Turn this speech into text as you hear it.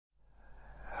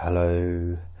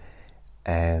Hello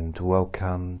and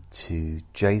welcome to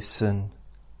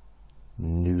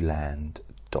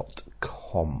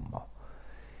jasonnewland.com.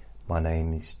 My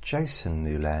name is Jason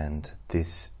Newland.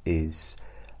 This is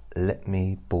Let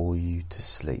Me Bore You to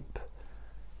Sleep,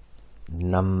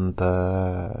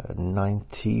 number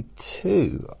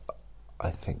 92,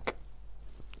 I think.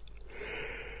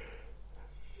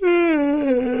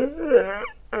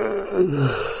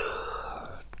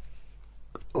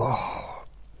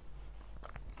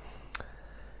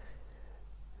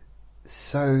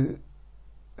 So,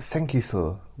 thank you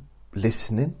for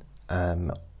listening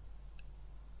or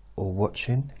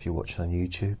watching. If you're watching on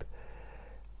YouTube,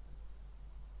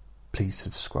 please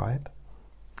subscribe.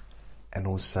 And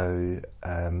also,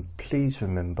 please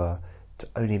remember to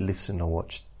only listen or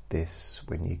watch this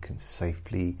when you can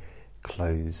safely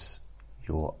close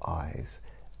your eyes,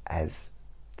 as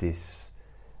this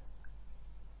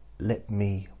Let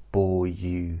Me Bore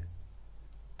You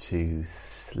to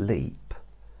Sleep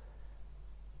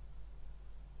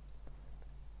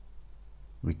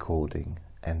recording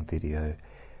and video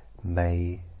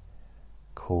may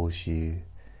cause you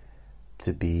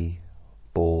to be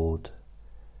bored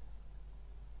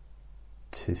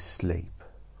to sleep.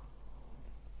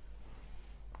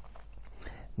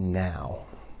 Now,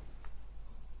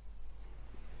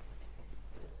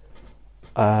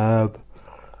 for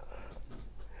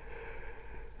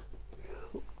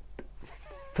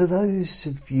those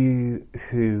of you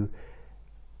who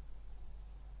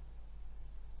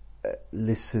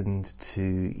listened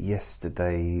to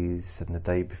yesterday's and the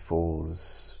day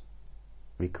before's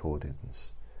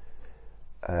recordings,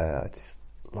 I'd just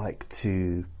like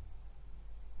to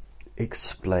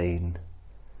explain,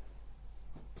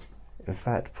 in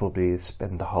fact probably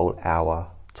spend the whole hour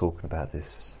talking about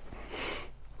this,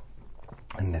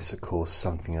 unless of course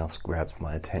something else grabs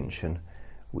my attention,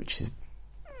 which is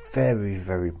very,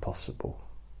 very possible.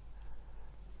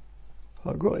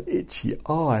 I've got an itchy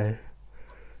eye.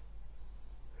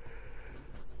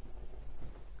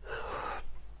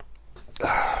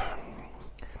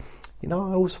 You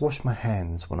know, I always wash my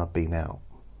hands when I've been out.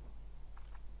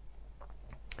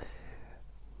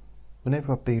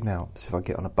 Whenever I've been out, so if I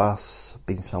get on a bus, I've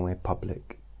been somewhere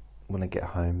public, when I get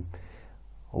home, I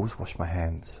always wash my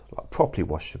hands. Like, properly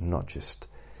wash them, not just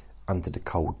under the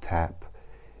cold tap.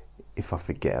 If I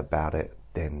forget about it,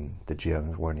 then the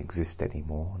germs won't exist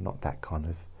anymore. Not that kind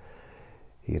of,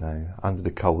 under the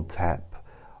cold tap,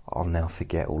 I'll now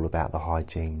forget all about the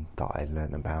hygiene that I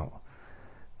learned about.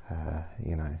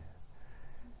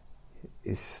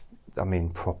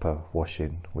 Proper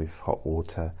washing with hot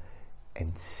water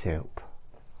and soap.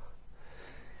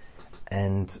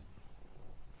 And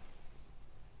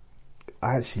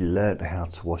I actually learned how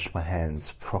to wash my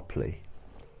hands properly.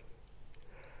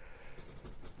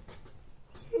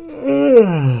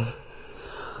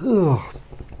 Oh,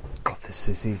 God, this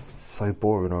is so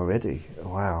boring already.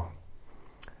 Wow.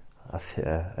 I've hit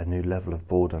a new level of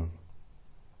boredom.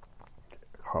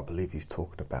 I can't believe he's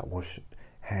talking about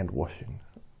hand washing.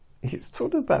 He's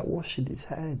talking about washing his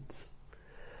hands.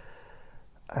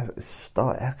 At the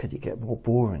start, how could you get more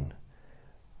boring?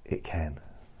 It can.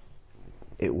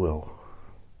 It will.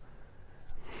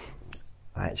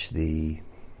 I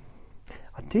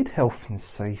did health and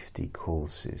safety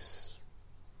courses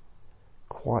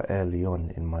quite early on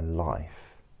in my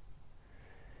life,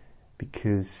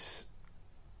 because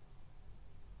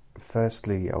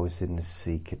firstly I was in the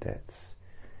Sea Cadets,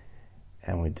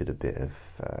 and we did a little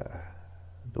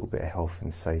bit of health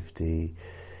and safety,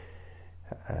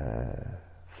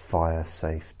 fire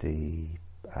safety,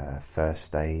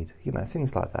 first aid,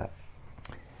 things like that.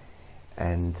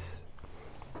 And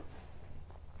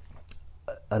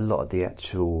a lot of the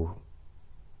actual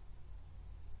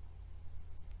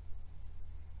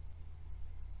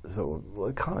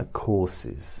kind of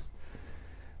courses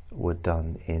were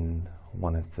done in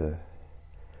one of it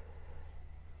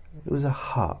was a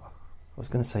hut. I was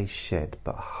going to say shed,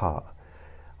 but hut.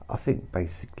 I think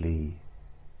basically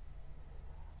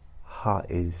hut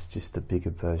is just a bigger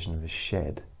version of a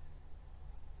shed,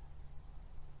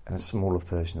 and a smaller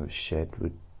version of a shed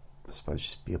would, I suppose,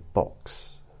 just be a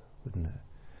box, wouldn't it?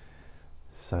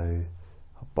 So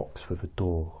a box with a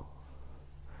door.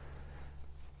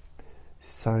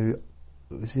 So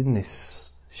it was in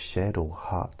this shed or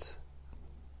hut.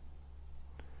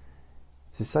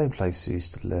 It's the same place we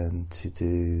used to learn to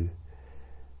do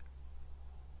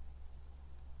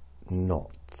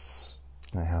knots,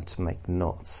 how to make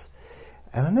knots.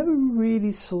 And I never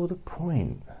really saw the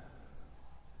point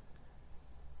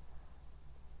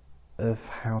of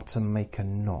how to make a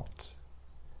knot.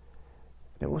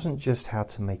 It wasn't just how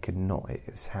to make a knot,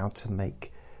 it was how to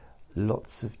make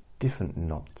lots of different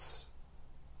knots.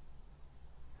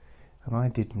 And I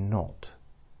did not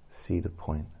see the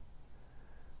point.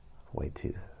 I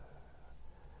waited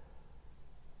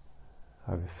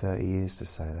over 30 years to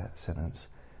say that sentence.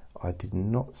 I did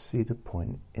not see the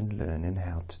point in learning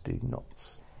how to do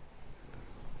knots.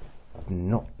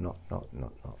 Not.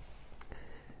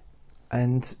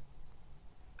 And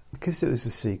because it was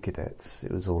the Sea Cadets,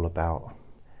 it was all about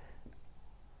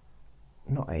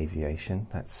not aviation,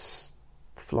 that's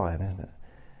flying, isn't it?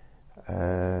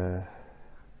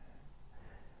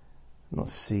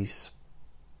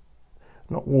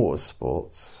 Not water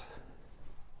sports.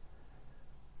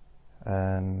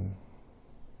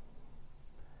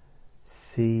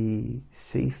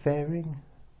 Seafaring,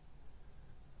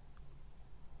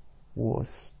 water,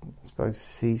 I suppose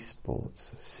sea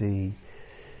sports,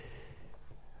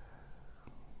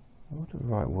 what the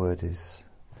right word is,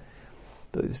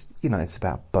 but it's, it's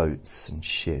about boats and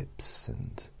ships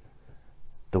and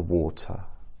the water.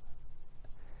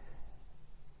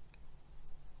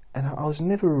 And I was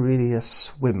never really a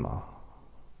swimmer.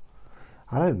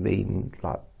 I don't mean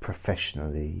like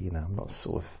professionally, I'm not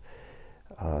sort of,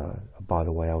 by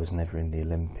the way, I was never in the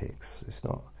Olympics. It's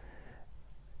not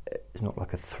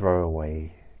like a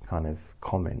throwaway kind of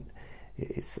comment.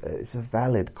 It's a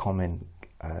valid comment,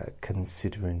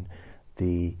 considering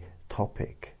the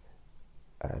topic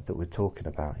that we're talking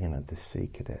about, the Sea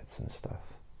Cadets and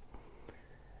stuff.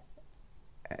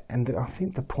 And I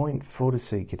think the point for the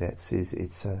Sea Cadets is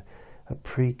it's a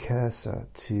precursor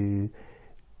to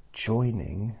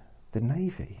joining the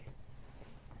Navy.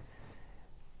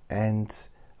 And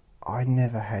I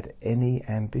never had any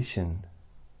ambition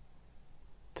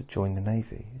to join the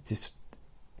Navy.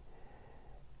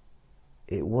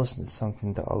 It wasn't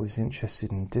something that I was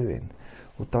interested in doing.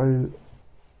 Although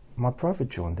my brother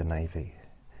joined the Navy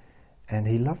and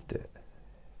he loved it.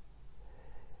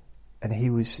 And he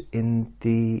was in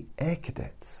the Air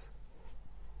Cadets.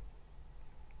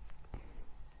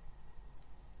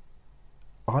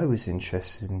 I was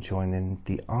interested in joining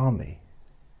the Army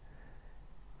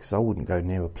because I wouldn't go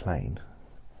near a plane.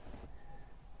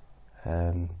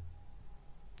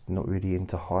 Not really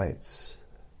into heights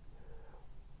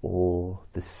or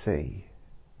the sea.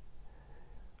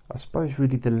 I suppose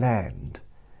really the land,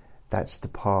 that's the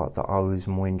part that I was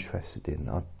more interested in.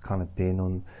 I've kind of been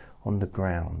on the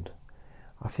ground.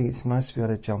 I think it's nice to be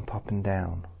able to jump up and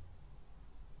down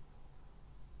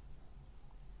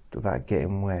without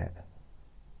getting wet.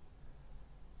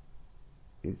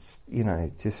 It's,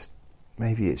 just,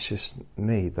 maybe it's just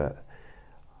me, but,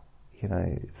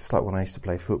 it's like when I used to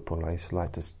play football, I used to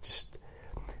like to just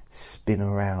spin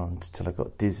around till I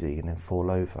got dizzy and then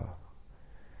fall over.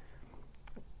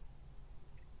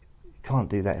 You can't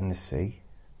do that in the sea.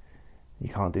 You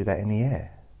can't do that in the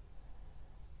air,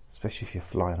 especially if you're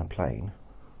flying a plane.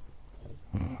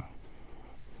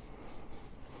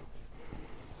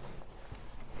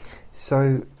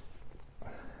 So,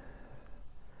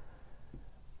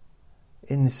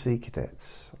 in the Sea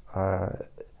Cadets,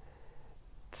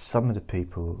 some of the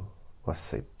people, I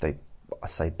say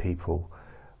people,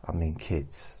 I mean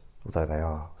kids, although they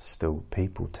are still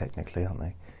people technically, aren't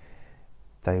they?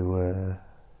 They were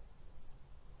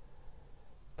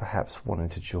perhaps wanting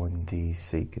to join the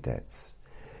Sea Cadets.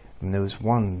 And there was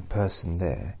one person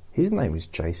there, his name was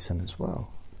Jason as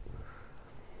well.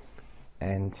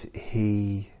 And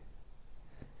his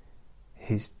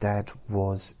dad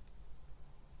was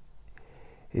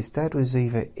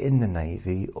either in the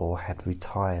Navy or had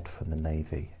retired from the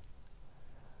Navy.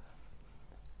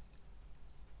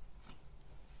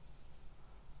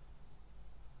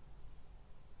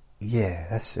 Yeah,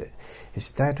 that's it. His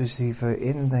dad was either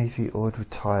in the Navy or had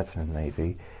retired from the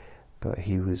Navy, but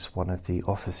he was one of the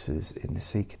officers in the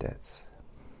Sea Cadets.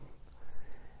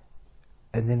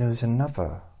 And then there was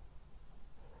another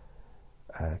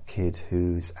kid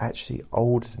who's actually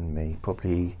older than me,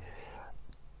 probably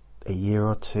a year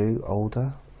or two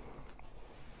older.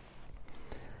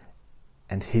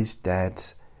 And his dad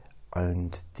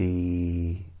was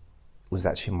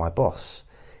actually my boss,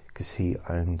 because he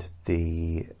owned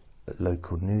the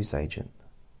local newsagent.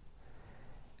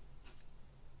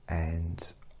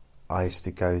 And I used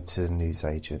to go to the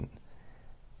newsagent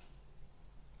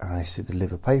and I used to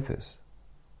deliver papers.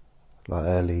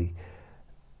 Like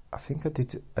I think I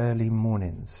did early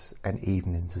mornings and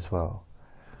evenings as well.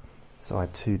 So I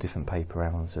had 2 different paper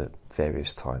rounds at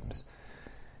various times.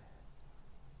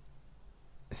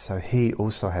 So he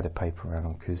also had a paper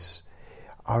round, because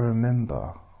I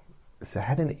remember, so I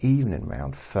had an evening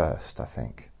round first, I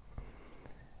think.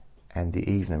 And the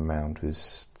evening round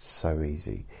was so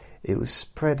easy. It was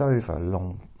spread over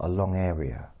a long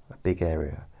area, a big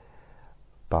area,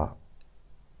 but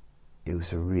it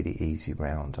was a really easy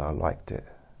round. I liked it.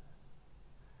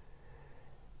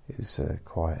 It was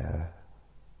quite a...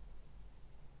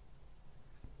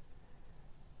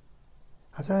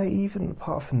 I don't know, even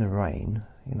apart from the rain,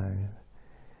 you know,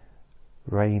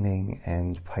 raining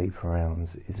and paper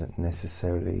rounds isn't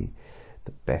necessarily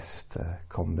the best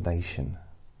combination.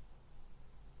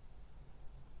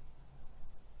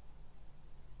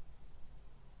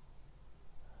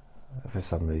 For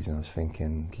some reason I was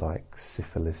thinking like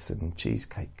syphilis and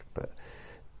cheesecake, but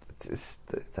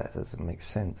that doesn't make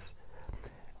sense.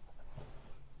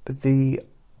 But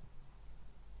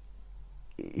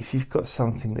if you've got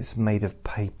something that's made of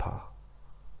paper,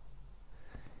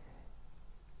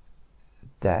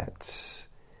 that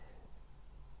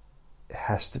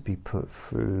has to be put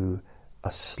through a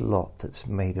slot that's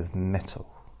made of metal,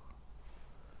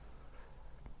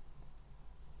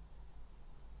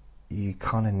 you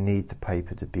kind of need the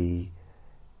paper to be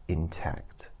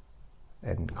intact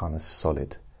and kind of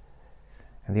solid.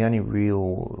 And the only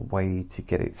real way to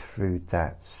get it through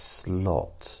that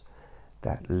slot,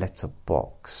 that letter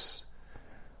box,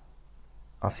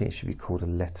 I think it should be called a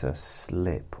letter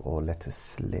slip or letter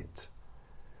slit,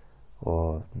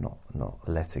 or not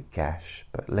letter gash,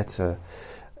 but letter,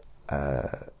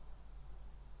 because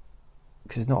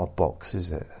it's not a box,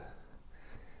 is it?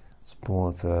 It's more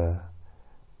of a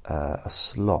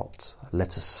slot, a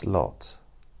letter slot.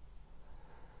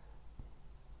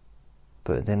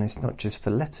 But then it's not just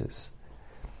for letters,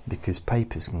 because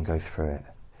papers can go through it.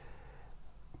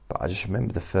 But I just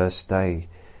remember the first day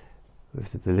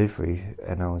with the delivery,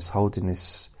 and I was holding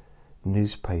this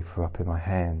newspaper up in my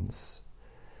hands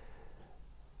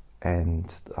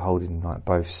and holding like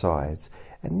both sides,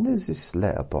 and there's this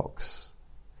letterbox,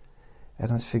 and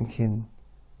I was thinking,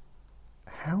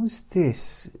 how is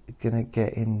this going to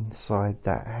get inside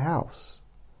that house?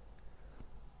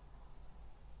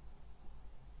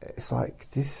 It's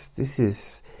like this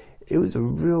is, it was a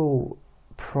real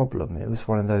problem. It was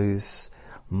one of those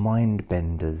mind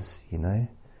benders, you know.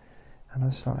 And I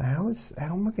was like, how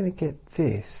am I going to get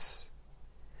this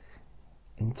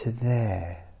into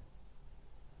there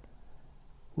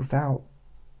without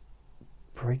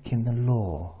breaking the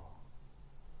law?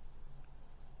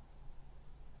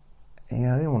 You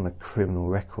know, I didn't want a criminal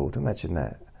record. Imagine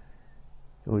that.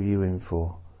 What are you in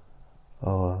for?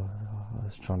 Oh, I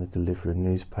was trying to deliver a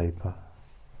newspaper.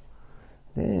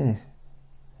 Yeah.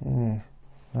 No,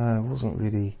 it wasn't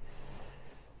really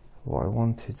what I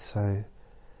wanted. So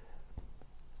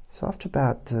after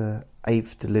about the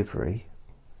 8th delivery,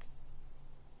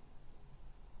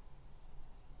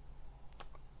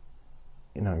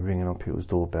 you know, ringing on people's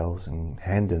doorbells and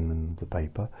handing them the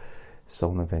paper,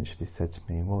 someone eventually said to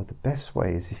me, well, the best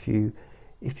way is if you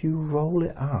roll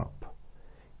it up,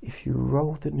 if you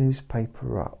roll the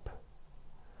newspaper up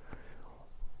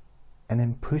and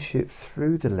then push it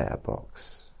through the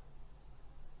letterbox.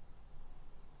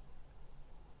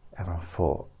 And I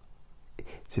thought,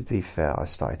 to be fair, I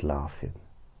started laughing.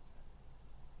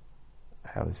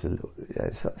 I was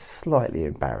slightly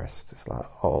embarrassed. It's like,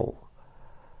 oh,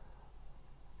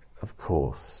 of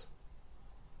course.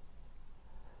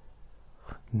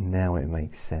 Now it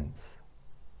makes sense.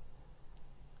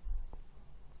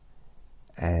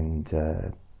 And,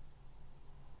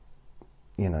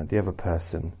 you know, the other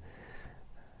person,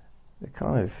 they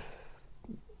kind of,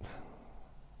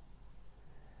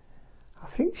 I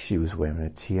think she was wearing a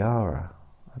tiara.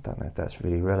 I don't know if that's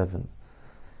really relevant.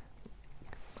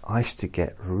 I used to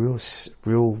get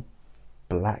real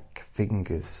black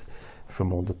fingers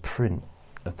from all the print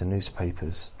of the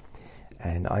newspapers,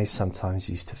 and I sometimes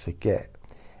used to forget.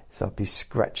 So I'd be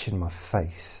scratching my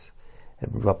face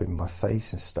and rubbing my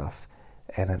face and stuff,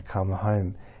 and I'd come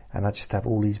home and I'd just have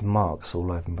all these marks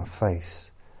all over my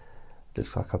face.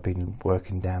 Looks like I've been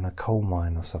working down a coal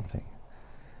mine or something,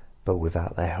 but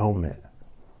without the helmet.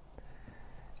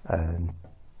 Because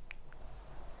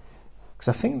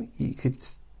I think you could,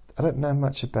 I don't know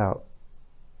much about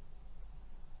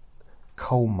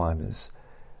coal miners,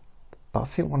 but I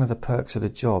think one of the perks of the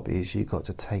job is you got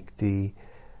to take the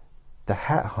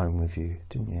hat home with you,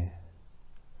 didn't you?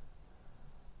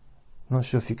 I'm not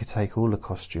sure if you could take all the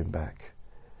costume back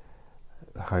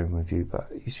home with you, but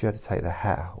you used to be able to take the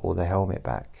hat or the helmet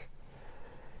back.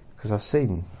 Because I've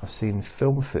seen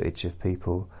film footage of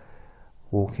people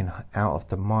walking out of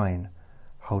the mine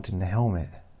holding the helmet,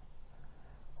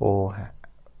 or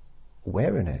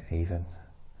wearing it even.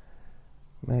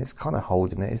 I mean, it's kind of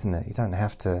holding it, isn't it? You don't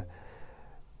have to, it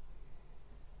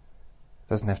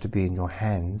doesn't have to be in your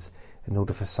hands in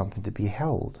order for something to be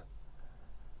held.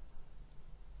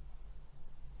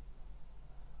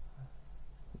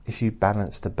 if you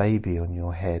balance the baby on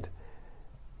your head,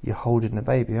 you're holding the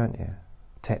baby, aren't you?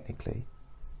 Technically.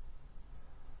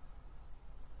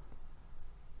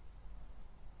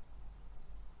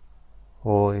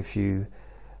 Or if you,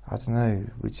 I don't know,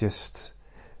 we're just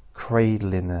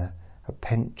cradling a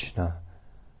pensioner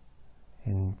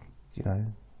in, you know,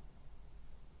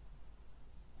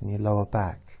 in your lower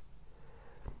back.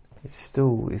 It's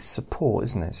support,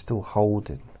 isn't it? It's still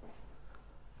holding.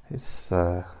 It's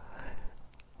and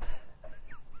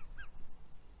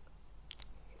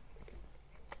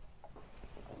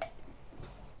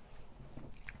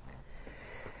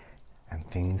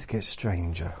things get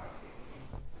stranger.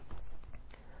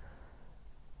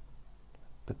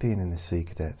 But being in the Sea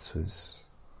Cadets was,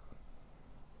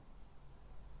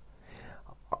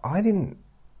 I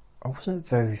wasn't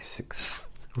very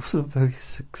successful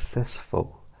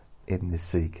in the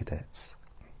Sea Cadets.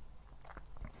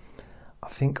 I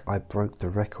think I broke the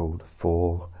record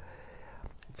for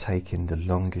taking the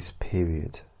longest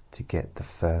period to get the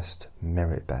first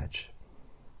merit badge.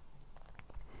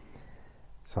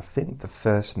 So I think the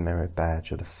first merit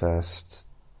badge, or the first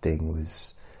thing,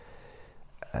 was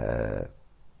a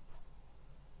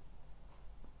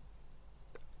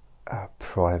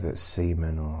private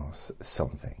seaman or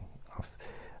something.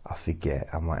 I forget,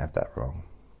 I might have that wrong.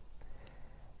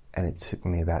 And it took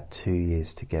me about 2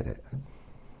 years to get it.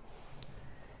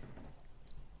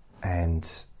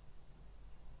 And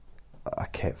I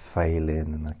kept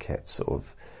failing, and I kept sort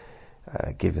of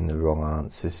giving the wrong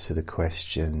answers to the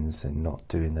questions and not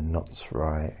doing the knots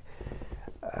right.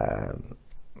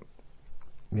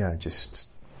 Just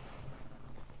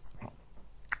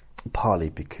partly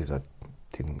because I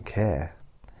didn't care.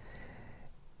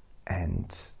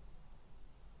 And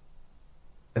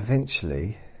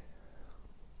eventually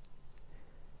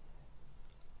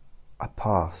I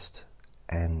passed,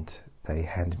 and they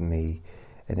handed me,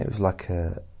 and it was like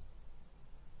I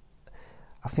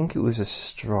think it was a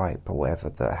stripe or whatever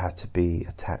that had to be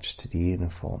attached to the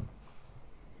uniform.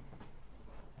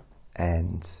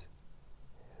 And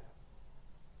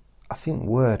I think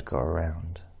word got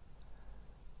around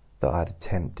that I'd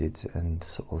attempted and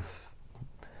sort of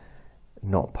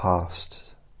not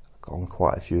passed on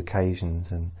quite a few occasions,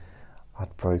 and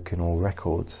I'd broken all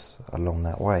records along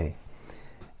that way.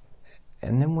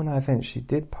 And then when I eventually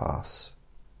did pass,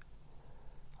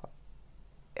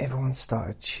 everyone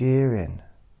started cheering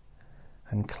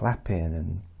and clapping,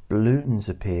 and balloons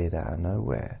appeared out of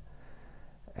nowhere.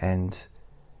 And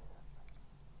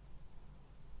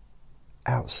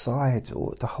outside,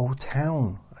 the whole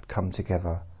town had come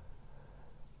together,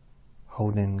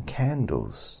 holding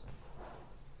candles.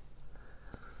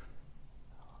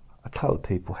 A couple of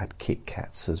people had Kit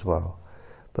Kats as well,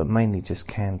 but mainly just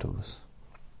candles.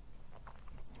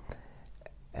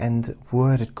 And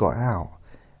word had got out,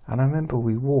 and I remember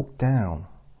we walked down,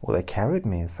 or they carried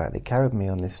me, in fact, they carried me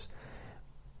on this,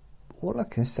 all I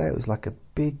can say, it was like a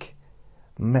big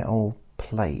metal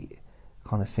plate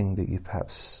kind of thing that you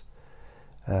perhaps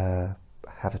have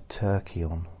a turkey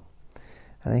on.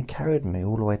 And they carried me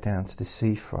all the way down to the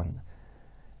seafront,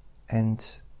 and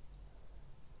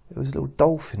it was a little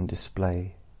dolphin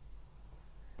display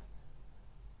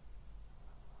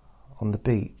on the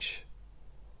beach.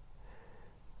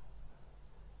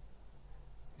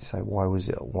 So why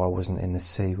wasn't it in the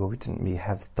sea? Well, we didn't really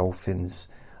have dolphins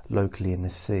locally in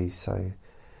the sea, so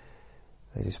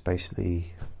they just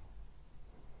basically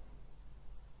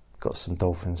got some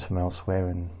dolphins from elsewhere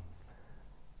and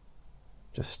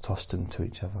just tossed them to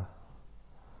each other.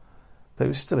 But it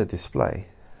was still a display.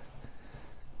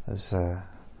 There was a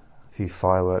few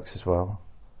fireworks as well.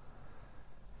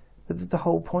 But the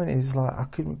whole point is, like, I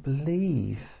couldn't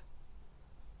believe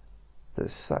that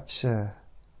such a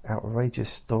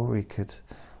outrageous story could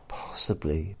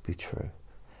possibly be true.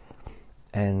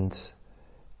 And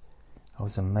I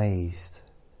was amazed.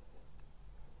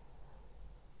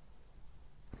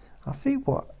 I think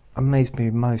what amazed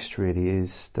me most really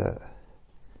is that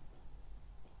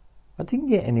I didn't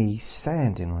get any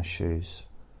sand in my shoes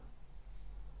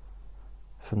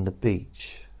from the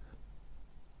beach.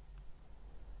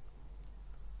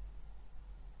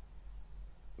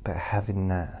 But having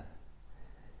that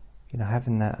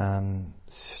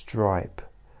stripe,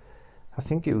 I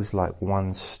think it was like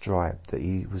one stripe that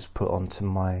was put onto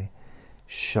my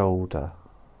shoulder.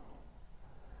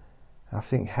 I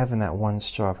think having that one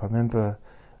stripe, I remember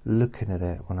looking at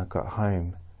it when I got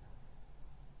home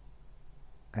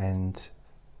and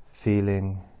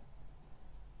feeling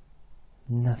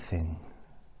nothing,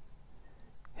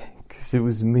 because it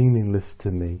was meaningless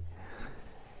to me.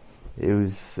 It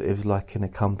was like an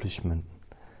accomplishment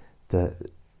that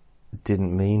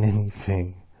didn't mean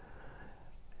anything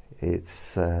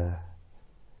It's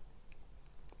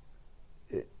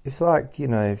like, you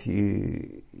know, if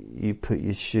you put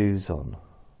your shoes on,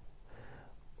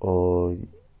 or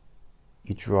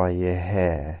you dry your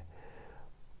hair,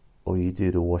 or you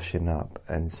do the washing up,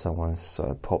 and someone sort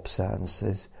of pops out and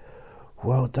says,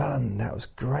 "Well done, that was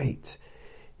great.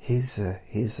 Here's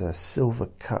a silver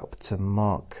cup to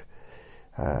mark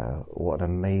what an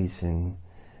amazing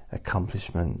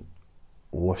accomplishment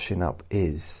washing up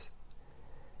is."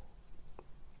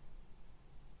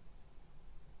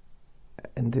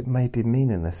 And it may be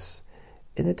meaningless.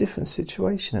 In a different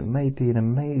situation, it may be an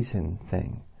amazing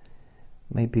thing.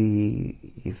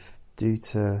 Maybe due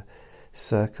to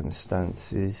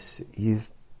circumstances, you've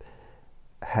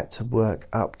had to work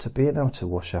up to being able to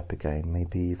wash up again.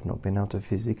 Maybe you've not been able to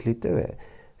physically do it.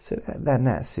 So then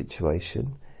that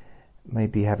situation,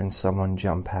 maybe having someone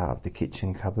jump out of the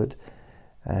kitchen cupboard,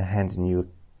 handing you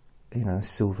a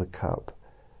silver cup,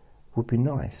 would be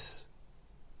nice.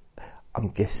 I'm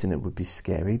guessing it would be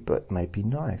scary, but maybe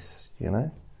nice, you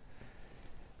know?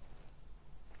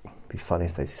 It'd be funny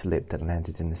if they slipped and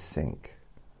landed in the sink,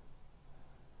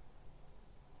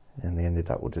 and they ended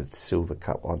up with a silver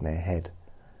cup on their head,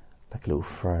 like a little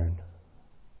throne.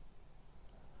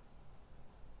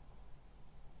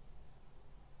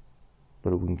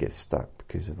 But it wouldn't get stuck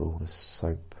because of all the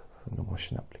soap and the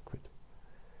washing up liquid.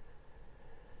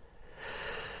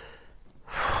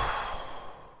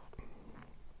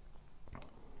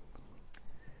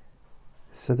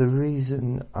 So the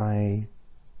reason I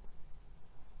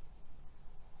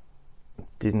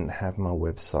didn't have my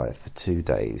website for 2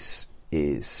 days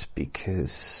is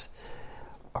because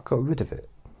I got rid of it.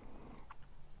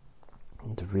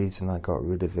 And the reason I got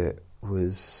rid of it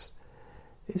is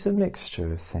a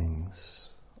mixture of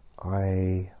things.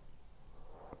 I'd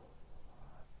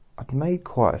made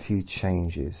quite a few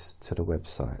changes to the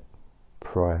website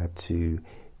prior to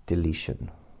deletion.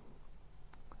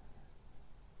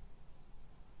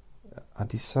 I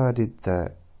decided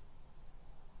that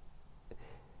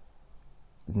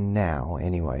now,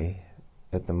 anyway,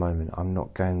 at the moment, I'm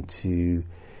not going to...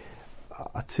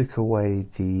 I took away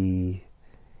the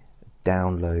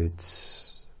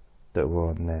downloads that were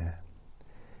on there,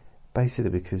 basically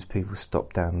because people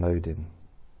stopped downloading,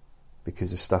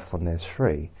 because the stuff on there is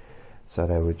free, so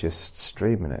they were just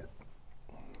streaming it.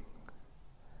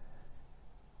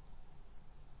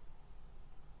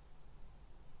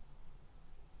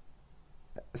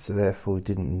 So therefore we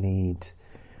didn't need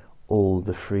all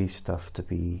the free stuff to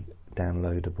be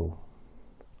downloadable.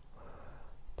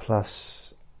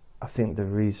 Plus, I think the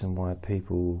reason why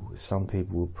some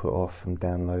people were put off from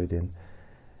downloading,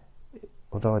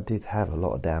 although I did have a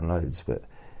lot of downloads, but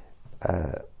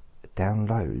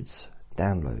downloads.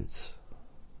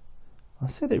 I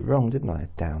said it wrong, didn't I?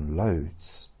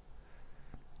 Downloads.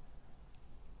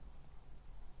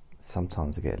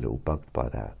 Sometimes I get a little bugged by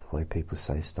that, the way people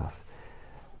say stuff.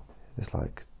 It's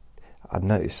like, I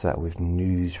noticed that with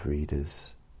news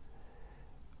readers,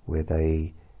 where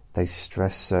they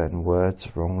stress certain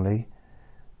words wrongly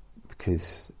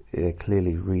because they're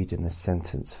clearly reading a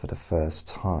sentence for the first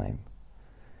time,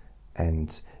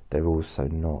 and they're also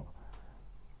not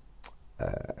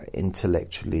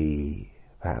intellectually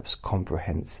perhaps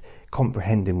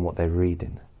comprehending what they're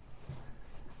reading.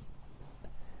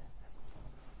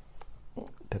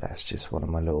 But that's just one of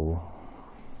my little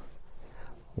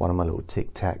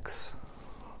tic-tacs.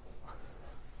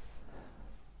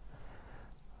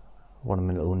 One of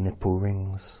my little nipple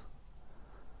rings.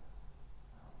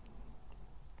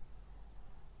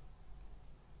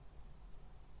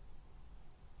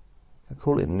 I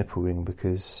call it a nipple ring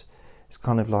because it's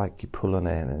kind of like you pull on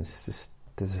it and it's just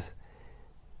there's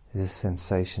a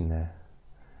sensation there.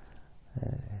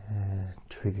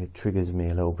 Triggers me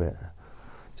a little bit.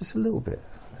 Just a little bit.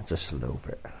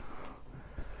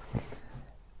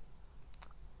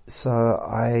 So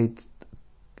I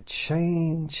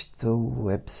changed the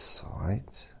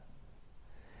website,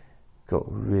 got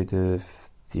rid of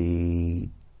the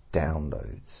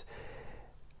downloads,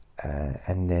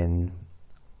 and then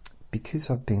because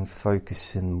I've been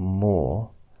focusing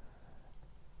more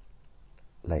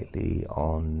lately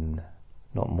on,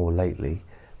 not more lately,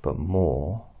 but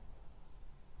more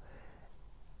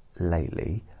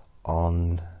lately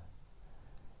on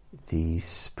the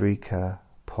Spreaker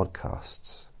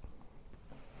podcasts,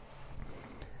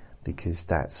 because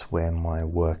that's where my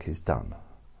work is done.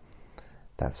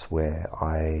 That's where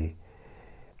I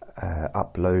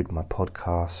upload my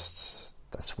podcasts.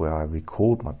 That's where I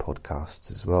record my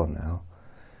podcasts as well now.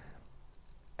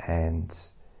 And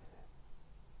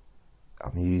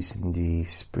I'm using the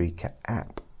Spreaker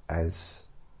app as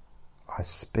I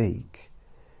speak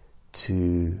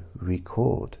to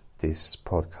record this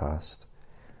podcast,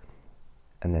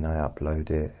 and then I upload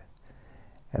it,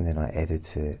 and then I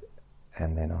edit it,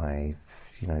 and then I,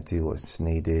 do what's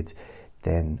needed.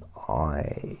 Then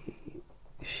I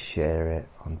share it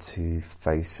onto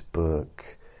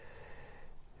Facebook,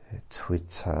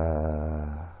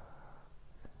 Twitter,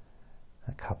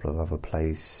 a couple of other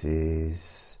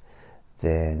places.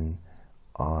 Then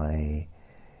I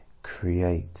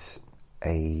create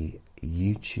a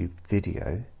YouTube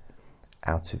video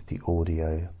out of the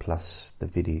audio plus the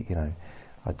video.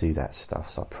 I do that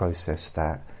stuff, so I process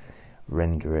that,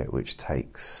 render it, which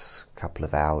takes a couple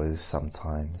of hours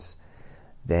sometimes.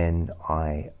 Then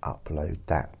I upload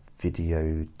that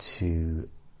video to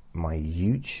my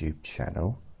YouTube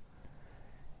channel,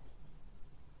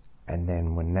 and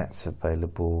then when that's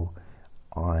available,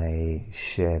 I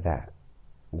share that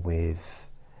with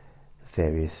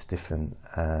various different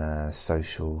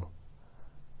social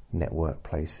network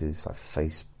places like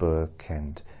Facebook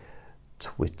and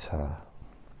Twitter.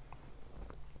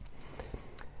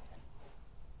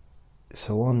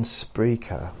 So on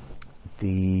Spreaker,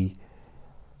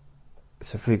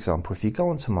 so for example, if you go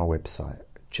onto my website,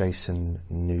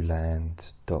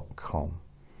 jasonnewland.com,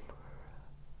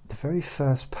 the very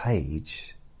first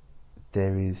page,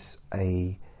 there is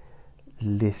a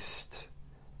list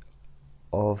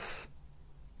of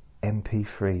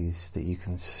MP3s that you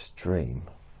can stream,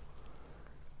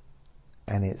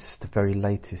 and it's the very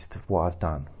latest of what I've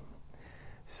done.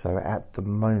 So at the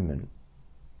moment,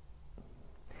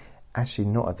 actually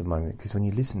not at the moment, because when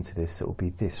you listen to this, it will be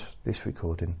this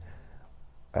recording,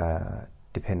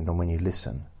 depending on when you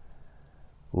listen,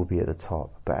 will be at the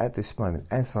top. But at this moment,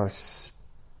 as I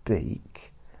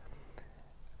speak,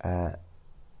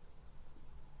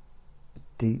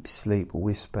 Deep Sleep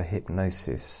Whisper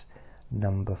Hypnosis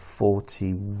number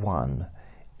 41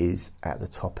 is at the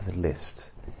top of the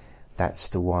list. That's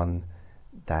the one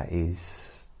that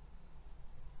is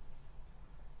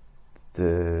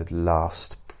the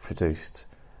last produced,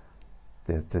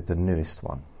 the newest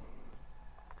one.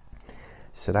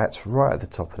 So that's right at the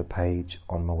top of the page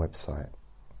on my website,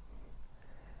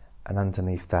 and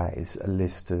underneath that is a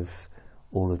list of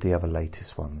all of the other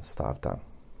latest ones that I've done,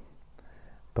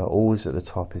 but always at the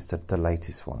top is the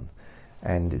latest one,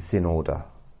 and it's in order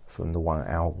from the one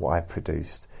out what I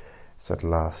produced. So the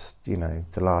last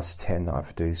 10 that I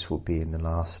produced will be in the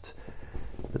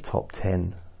top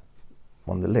 10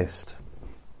 on the list,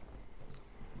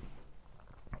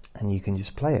 and you can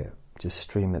just play it, just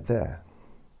stream it there.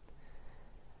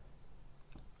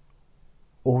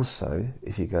 Also,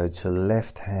 if you go to the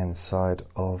left hand side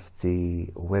of the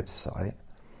website,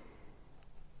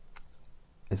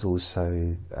 there's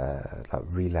also like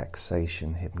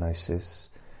relaxation hypnosis,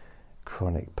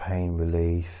 chronic pain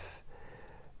relief,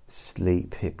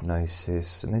 sleep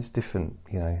hypnosis, and there's different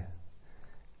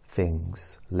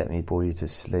things. Let me bore you to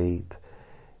sleep,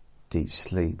 deep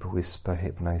sleep whisper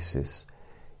hypnosis,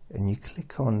 and you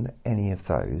click on any of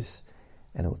those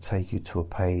and it will take you to a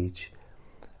page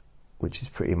which is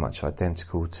pretty much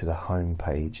identical to the home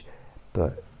page,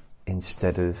 but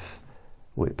instead of,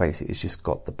 well, basically it's just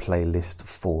got the playlist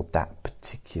for that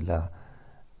particular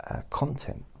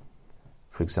content.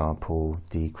 For example,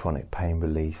 the chronic pain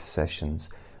relief sessions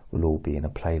will all be in a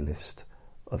playlist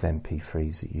of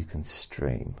MP3s that you can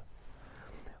stream,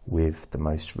 with the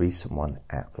most recent one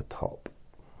at the top.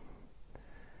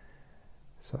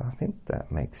 So I think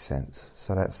that makes sense.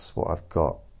 So that's what I've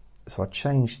got. So I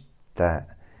changed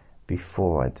that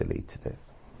before I deleted it.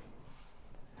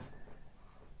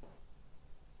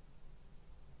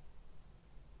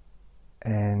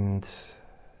 And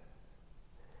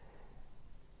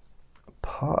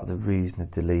part of the reason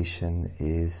of deletion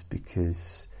is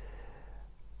because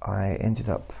I ended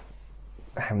up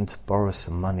having to borrow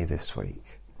some money this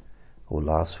week, or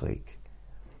last week.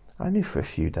 Only for a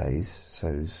few days, so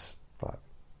it was like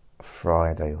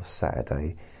Friday or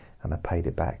Saturday, and I paid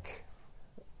it back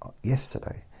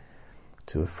yesterday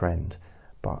to a friend.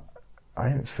 But I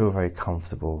didn't feel very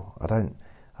comfortable. I don't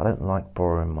like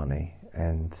borrowing money,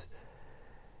 and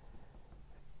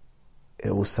it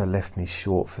also left me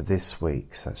short for this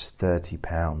week. So it's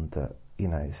 £30 that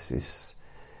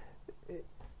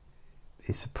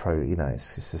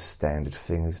it's a standard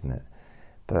thing, isn't it?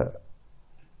 But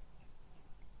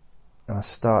and I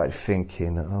started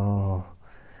thinking,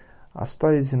 I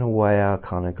suppose in a way I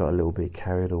kind of got a little bit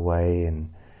carried away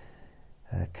and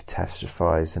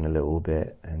catastrophizing a little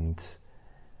bit, and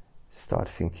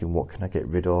started thinking, what can I get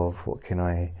rid of? What can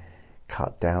I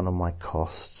cut down on my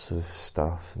costs of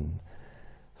stuff? And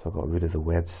so I got rid of the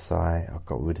website, I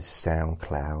got rid of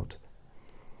SoundCloud,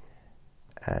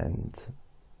 and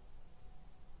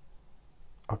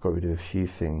I got rid of a few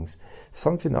things.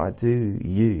 Something that I do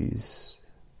use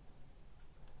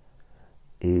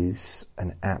is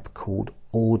an app called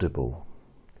Audible,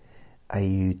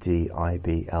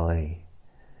 Audible,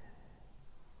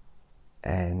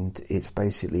 and it's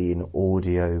basically an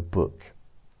audio book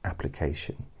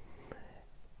application.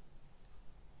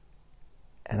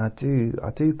 And I do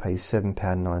pay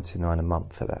 £7.99 a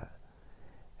month for that,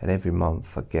 and every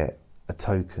month I get a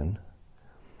token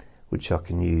which I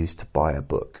can use to buy a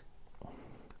book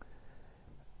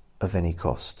of any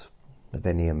cost, of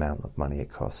any amount of money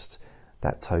it costs.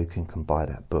 That token can buy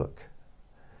that book.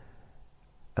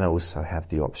 And I also have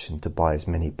the option to buy as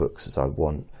many books as I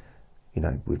want,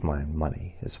 with my own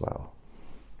money as well.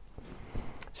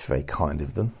 It's very kind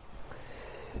of them.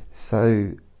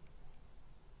 So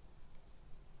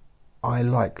I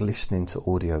like listening to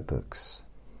audiobooks,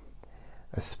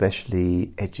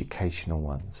 especially educational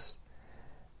ones.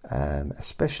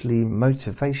 Especially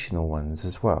motivational ones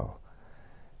as well.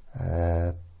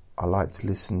 I like to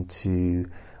listen to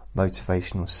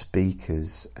motivational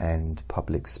speakers and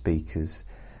public speakers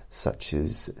such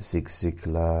as Zig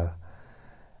Ziglar.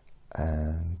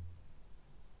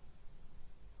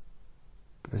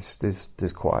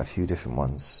 There's quite a few different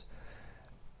ones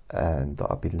that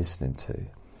I've been listening to.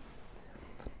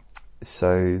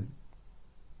 So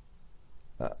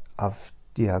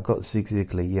I got Zig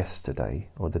Ziglar yesterday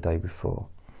or the day before.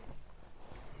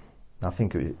 I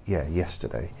think it was,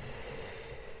 yesterday.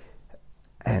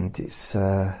 And it's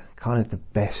kind of the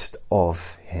best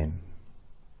of him.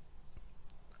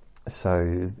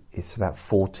 So it's about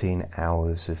 14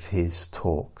 hours of his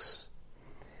talks.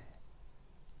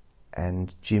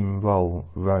 And Jim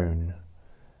Rohn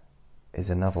is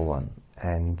another one.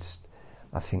 And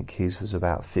I think his was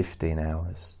about 15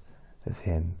 hours of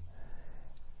him.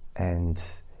 And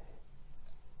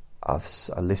I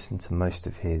listened to most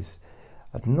of his.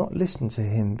 I've not listened to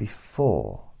him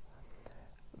before,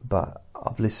 but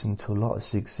I've listened to a lot of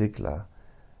Zig Ziglar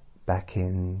back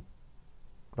in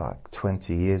like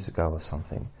 20 years ago or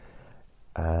something,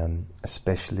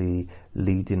 especially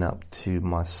leading up to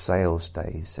my sales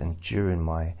days and during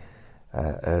my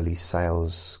early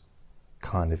sales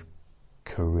kind of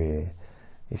career,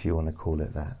 if you want to call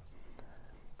it that.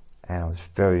 And I was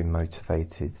very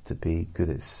motivated to be good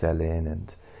at selling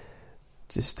and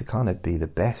just to kind of be the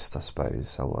best, I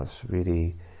suppose. I was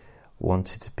really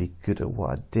wanted to be good at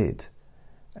what I did.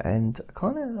 And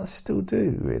I still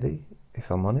do, really, if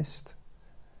I'm honest.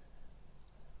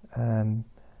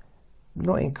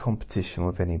 Not in competition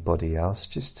with anybody else,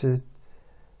 there's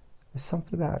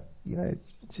something about,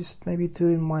 just maybe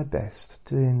doing my best,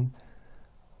 doing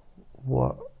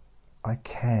what I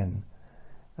can.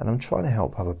 And I'm trying to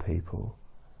help other people.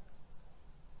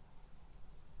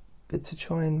 But to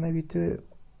try and maybe do it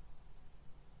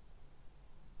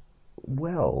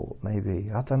well, maybe,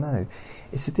 I don't know.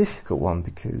 It's a difficult one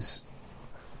because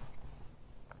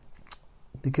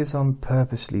I'm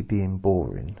purposely being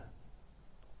boring.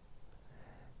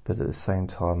 But at the same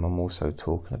time, I'm also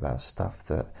talking about stuff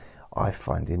that I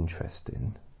find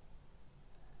interesting.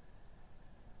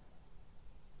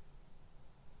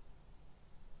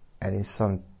 And in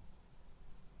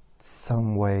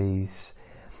some ways,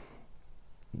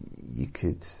 you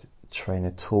could train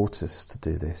a tortoise to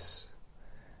do this.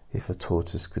 If a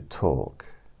tortoise could talk,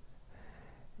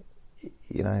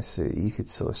 so you could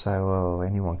sort of say, well,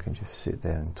 anyone can just sit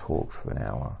there and talk for an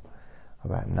hour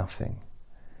about nothing.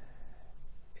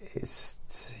 It's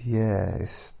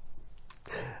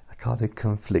kind of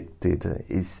conflicted.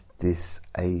 Is this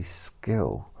a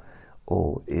skill,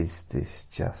 or is this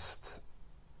just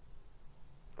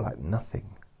like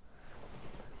nothing?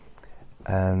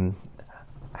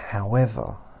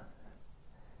 However,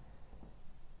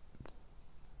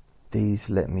 these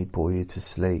let me bore you to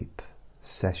sleep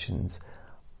sessions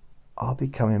are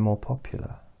becoming more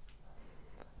popular.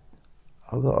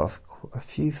 I've got a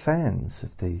few fans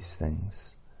of these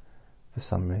things for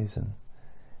some reason,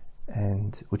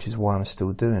 and which is why I'm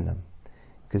still doing them.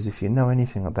 Because if you know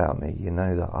anything about me, you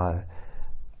know that I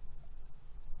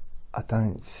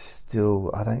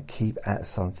don't keep at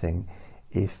something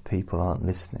if people aren't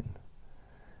listening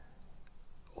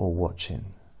or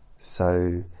watching.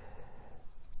 So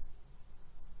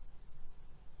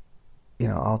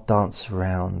I'll dance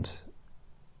around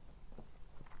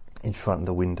in front of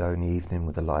the window in the evening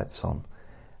with the lights on,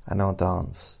 and I'll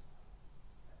dance.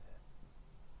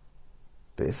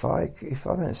 But if I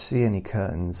don't see any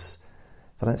curtains,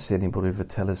 if I don't see anybody with a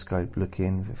telescope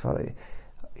looking,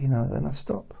 then I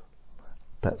stop.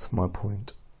 That's my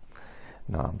point.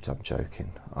 No, I'm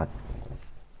joking.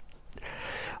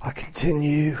 I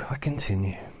continue.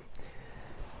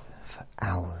 for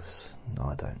hours. No,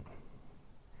 I don't.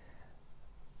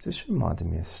 Just reminded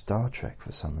me of Star Trek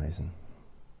for some reason.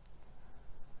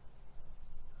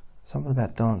 Something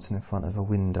about dancing in front of a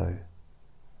window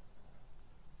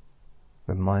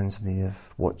reminds me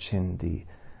of watching the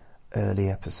early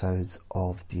episodes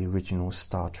of the original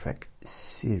Star Trek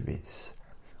series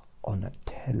on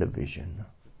television.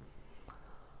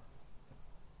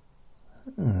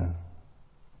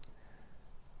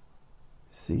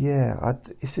 So yeah,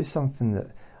 this is something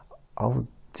that I'll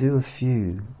do a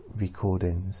few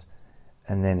recordings,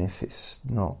 and then if it's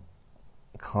not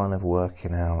kind of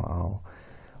working out,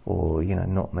 or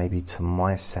not maybe to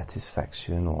my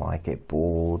satisfaction, or I get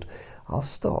bored, I'll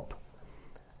stop.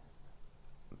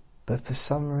 But for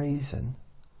some reason,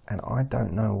 and I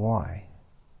don't know why,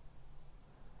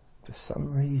 for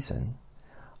some reason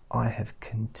I have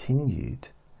continued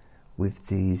with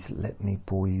these Let Me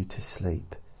Bore You to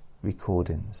Sleep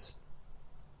recordings.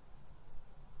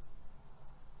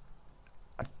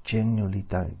 I genuinely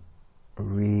don't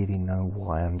really know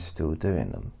why I'm still doing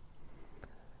them.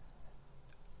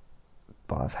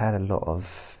 But I've had a lot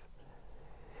of,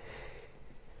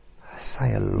 I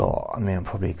say a lot, I mean I'm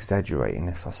probably exaggerating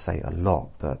if I say a lot,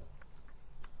 but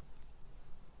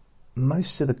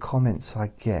most of the comments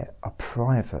I get are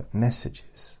private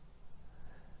messages.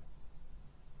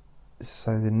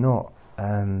 So they're not,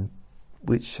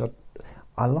 which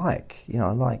I like,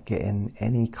 I like getting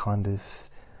any kind of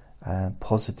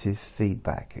positive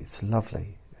feedback. It's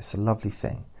lovely. It's a lovely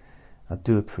thing. I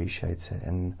do appreciate it,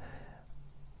 and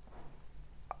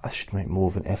I should make more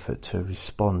of an effort to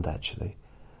respond, actually.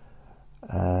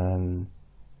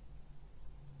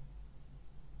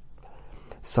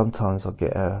 Sometimes I'll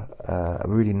get a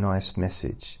really nice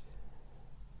message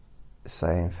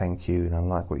saying thank you and I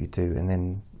like what you do, and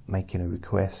then making a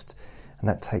request, and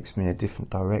that takes me in a different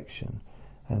direction,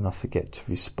 and I forget to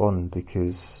respond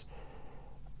because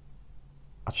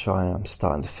I'm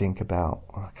starting to think about,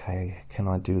 okay, can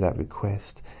I do that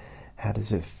request? How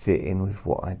does it fit in with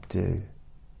what I do?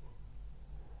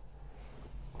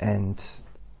 And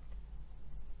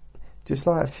just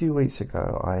like a few weeks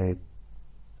ago, I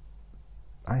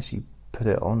actually put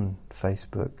it on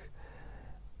Facebook,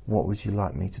 what would you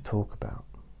like me to talk about?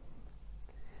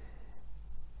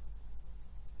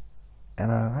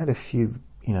 And I had a few,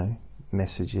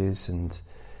 messages, and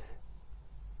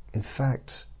in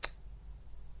fact,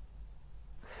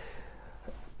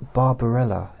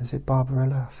 Barbarella, is it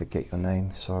Barbarella? I forget your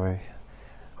name, sorry.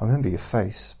 I remember your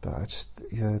face, but I just,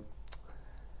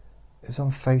 it's on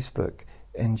Facebook,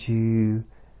 and you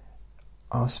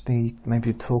asked me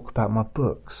maybe to talk about my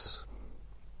books.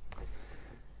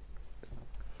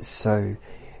 So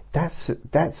that's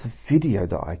a video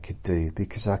that I could do,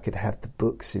 because I could have the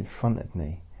books in front of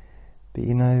me. But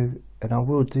and I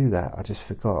will do that, I just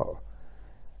forgot.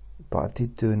 But I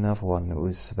did do another one that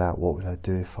was about what would I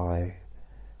do if I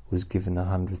was given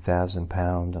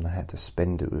 £100,000 and I had to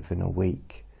spend it within a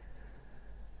week.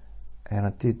 And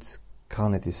I did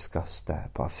kind of discuss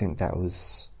that, but I think that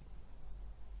was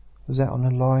that on a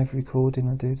live recording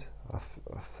I did?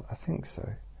 I think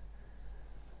so.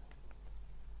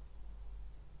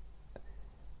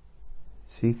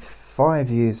 See, 5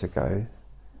 years ago,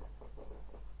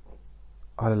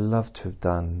 I'd have loved to have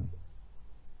done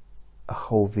a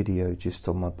whole video just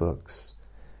on my books,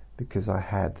 because I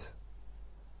had,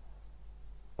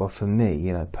 well, for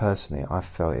me, personally, I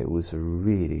felt it was a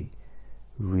really,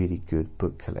 really good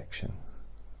book collection.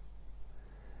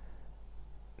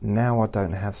 Now I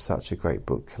don't have such a great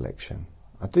book collection.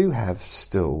 I do have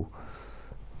still,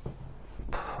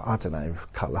 I don't know, a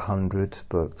couple of hundred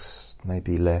books,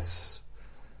 maybe less.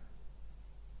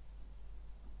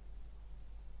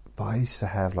 But I used to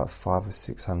have like 500 or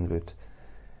 600,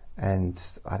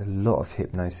 and I had a lot of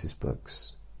hypnosis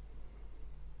books,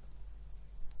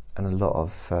 and a lot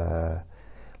of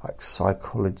like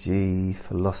psychology,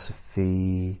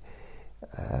 philosophy,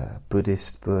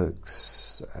 Buddhist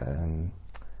books.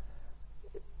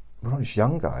 When I was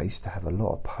younger, I used to have a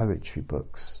lot of poetry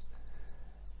books,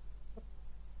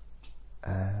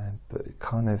 but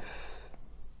kind of,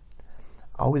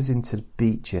 I was into the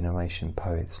Beat Generation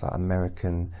poets, like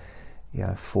American,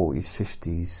 40s,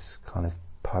 50s kind of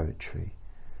poetry.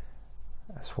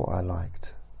 That's what I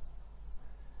liked.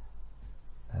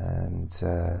 And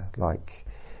like,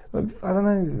 I don't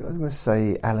know, I was going to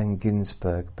say Allen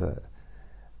Ginsberg, but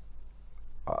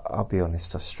I'll be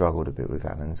honest, I struggled a bit with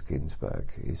Allen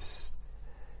Ginsberg. He's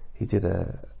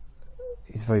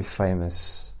very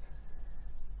famous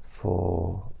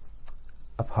for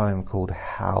a poem called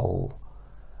Howl.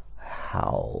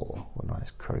 Howl, a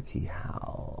nice croaky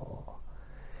howl.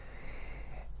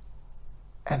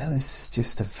 And it was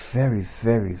just a very,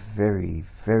 very, very,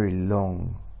 very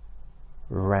long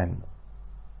rant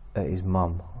at his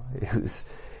mum. It was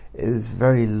a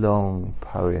very long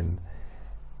poem,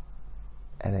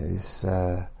 and it was.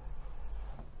 I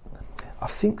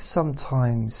think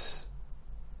sometimes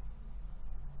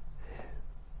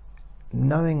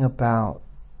knowing about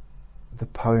the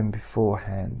poem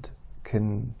beforehand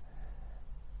can,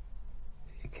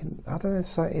 I don't know,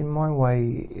 so in my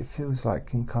way it feels like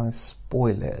can kind of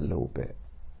spoil it a little bit.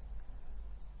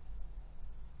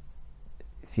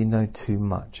 If you know too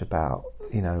much about,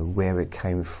 where it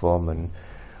came from and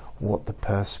what the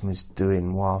person was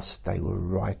doing whilst they were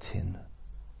writing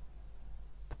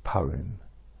the poem.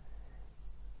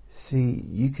 See,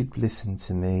 you could listen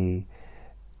to me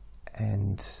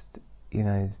and,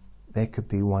 there could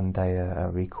be one day a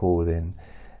recording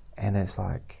and it's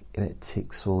like, and it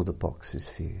ticks all the boxes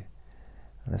for you.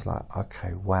 And it's like,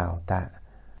 okay, wow, that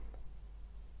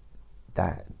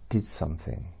did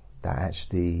something. That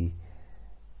actually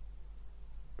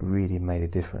really made a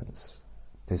difference.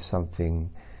 There's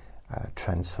something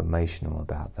transformational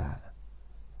about that.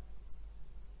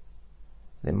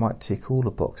 It might tick all the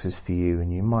boxes for you,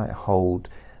 and you might hold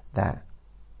that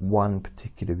one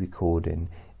particular recording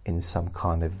in some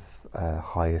kind of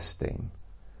high esteem.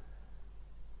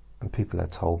 And people have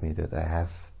told me that they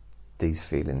have these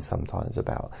feelings sometimes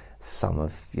about some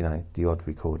of, the odd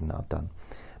recording I've done.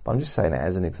 But I'm just saying it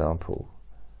as an example.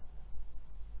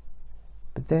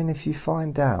 But then if you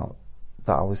find out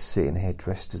that I was sitting here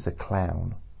dressed as a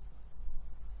clown,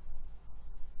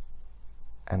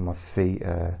 and my feet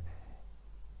are,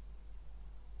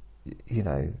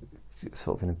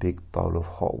 sort of in a big bowl of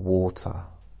hot water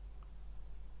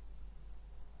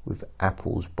with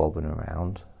apples bobbing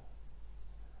around,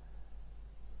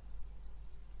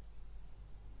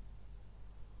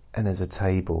 and there's a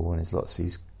table and there's lots of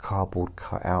these cardboard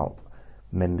cut out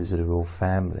members of the royal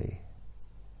family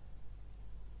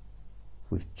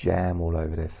with jam all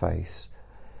over their face,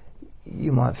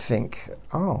 you might think,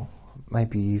 oh,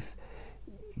 maybe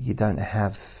you don't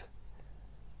have,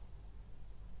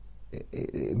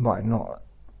 it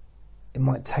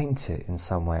might taint it in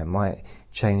some way. It might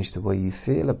change the way you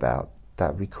feel about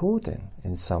that recording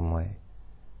in some way.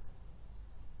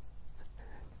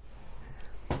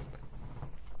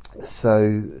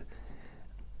 So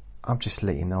I'm just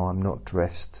letting you know I'm not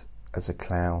dressed as a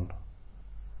clown.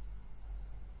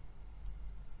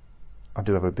 I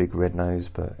do have a big red nose,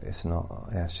 but it's not,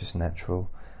 it's just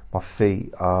natural. My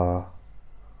feet are,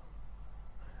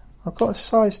 I've got a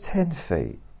size 10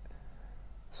 feet.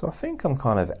 So I think I'm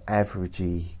kind of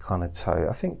averagey kind of toe.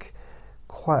 I think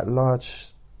quite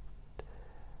large,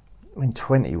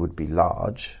 20 would be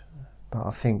large, but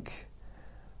I think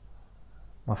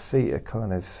my feet are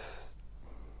kind of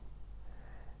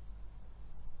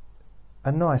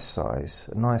a nice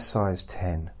size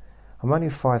 10. I'm only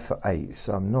 5'8",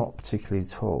 so I'm not particularly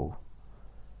tall.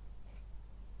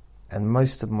 And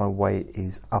most of my weight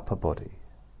is upper body.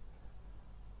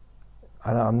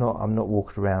 I'm not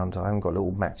walking around. I haven't got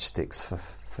little matchsticks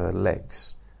for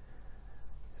legs.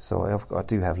 So I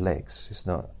do have legs. It's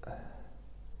not.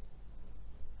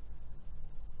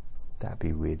 That'd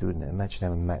be weird, wouldn't it? Imagine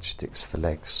having matchsticks for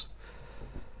legs.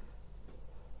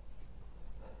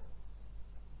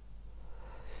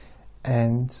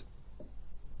 And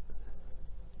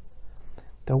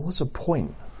there was a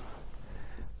point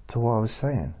to what I was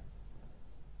saying,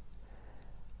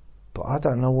 but I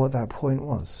don't know what that point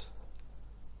was.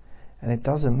 And it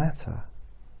doesn't matter,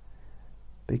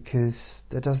 because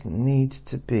there doesn't need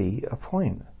to be a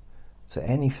point to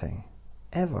anything,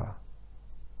 ever,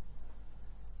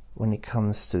 when it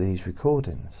comes to these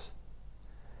recordings.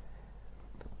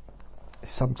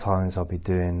 Sometimes I'll be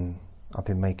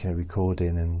making a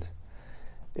recording and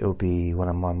it'll be one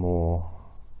of my more,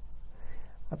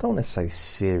 I don't want to say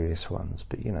serious ones,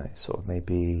 but sort of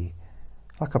maybe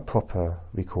like a proper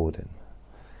recording,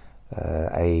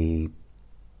 a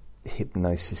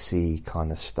hypnosis-y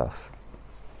kind of stuff,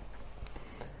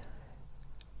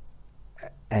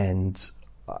 and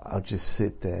I'll just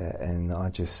sit there and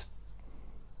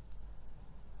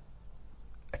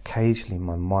occasionally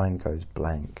my mind goes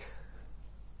blank,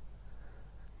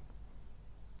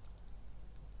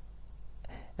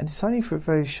 and it's only for a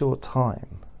very short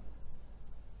time,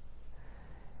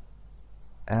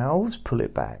 and I always pull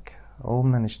it back. I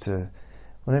always manage to,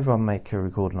 whenever I make a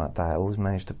recording like that, I always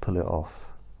manage to pull it off,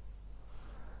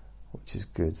 which is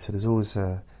good. So there's always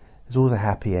a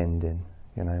happy ending,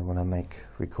 when I make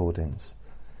recordings.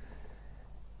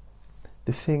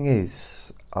 The thing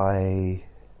is, I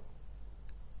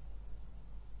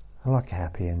like a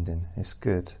happy ending. It's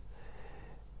good.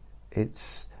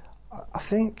 I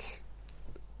think,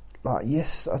 like,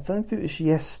 yes, I don't think it was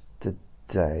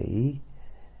yesterday.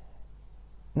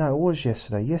 No, it was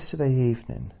yesterday. Yesterday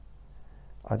evening,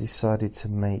 I decided to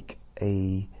make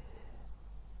a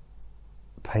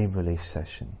pain relief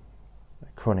session,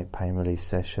 a chronic pain relief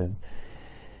session,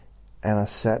 and I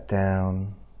sat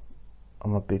down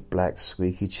on my big black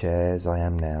squeaky chair, as I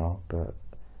am now, but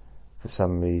for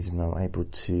some reason I'm able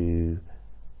to,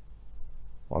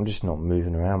 I'm just not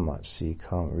moving around much, so you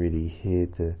can't really hear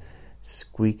the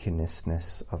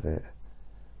squeakiness of it.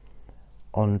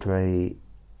 Andre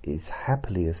is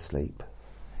happily asleep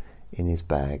in his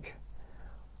bag.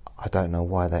 I don't know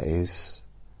why that is,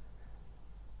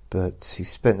 but he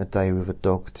spent the day with a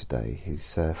dog today,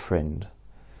 his friend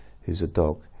who's a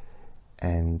dog,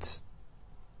 and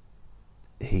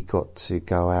he got to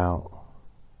go out.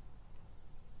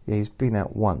 Yeah, he's been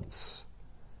out once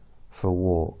for a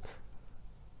walk,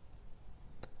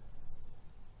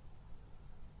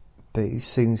 but he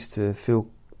seems to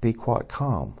be quite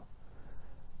calm.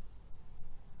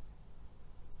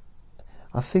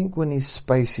 I think when his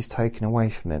space is taken away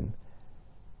from him,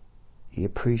 he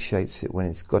appreciates it when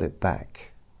it's got it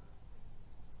back.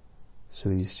 So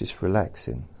he's just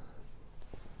relaxing.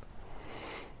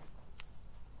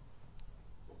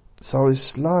 So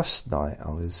last night,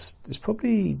 it's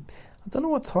probably, I don't know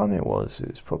what time it was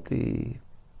probably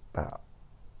about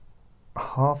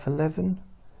 11:30.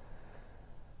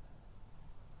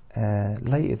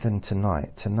 Later than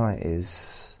tonight. Tonight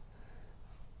is,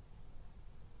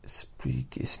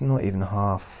 it's not even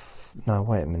half, no,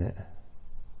 wait a minute.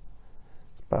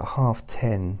 It's about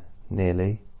 10:30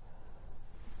 nearly.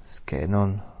 It's getting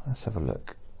on. Let's have a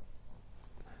look.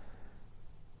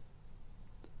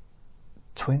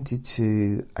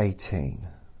 22:18.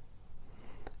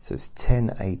 So it's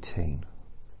 10:18.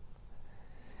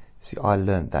 See, I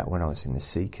learnt that when I was in the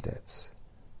Sea Cadets.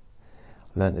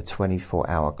 I learnt the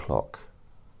 24-hour clock.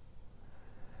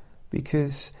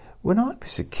 Because when I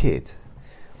was a kid,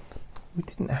 we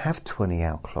didn't have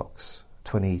 20-hour clocks,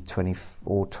 20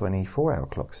 or 24-hour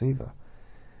clocks either.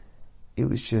 It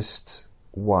was just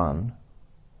 1,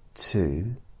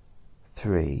 2,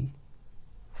 3,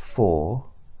 4,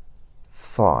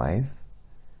 5,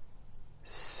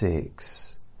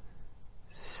 6,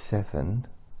 7,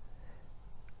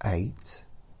 8,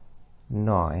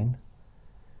 9,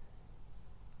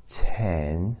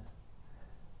 10,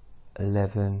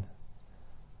 11,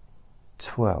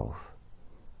 12.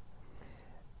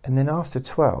 And then after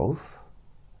 12,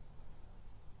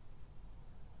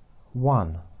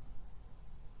 1,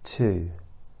 2,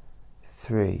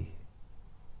 3,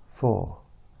 4,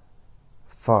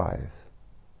 5,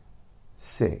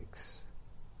 6,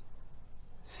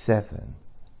 7,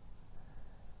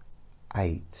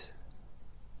 8,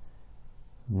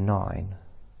 9,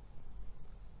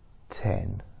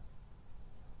 10,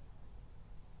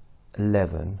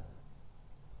 11,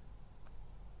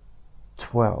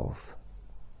 12.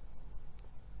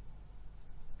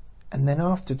 And then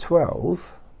after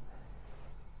 12,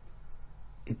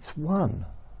 it's 1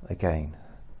 again,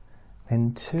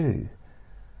 then 2,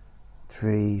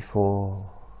 3,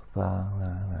 4,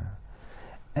 5,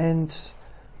 and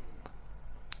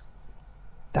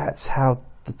that's how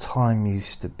the time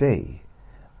used to be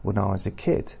when I was a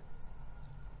kid.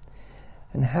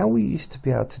 And how we used to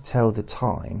be able to tell the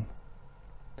time,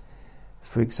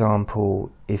 for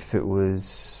example, if it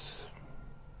was,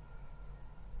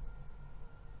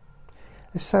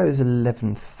 let's say it was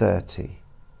 11:30.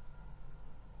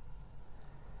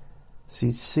 So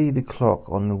you'd see the clock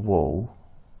on the wall,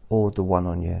 or the one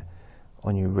on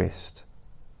your wrist.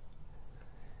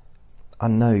 I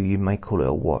know you may call it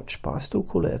a watch, but I still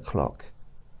call it a clock.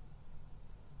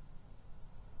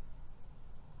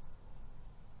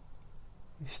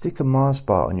 You stick a Mars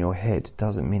bar on your head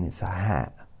doesn't mean it's a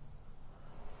hat.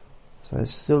 So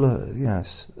it's still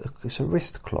it's a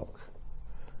wrist clock.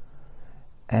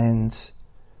 And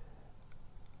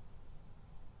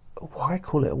why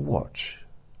call it a watch?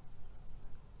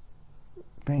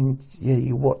 I mean, yeah,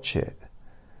 you watch it,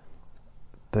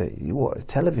 but you watch a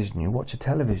television. You watch a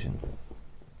television.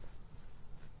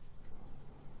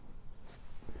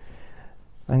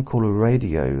 Don't call a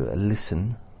radio a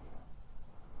listen.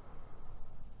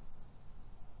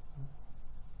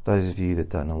 Those of you that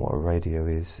don't know what a radio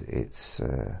is, it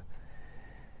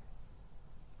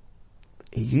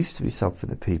used to be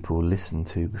something that people listened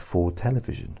to before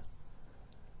television,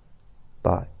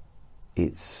 but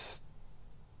it's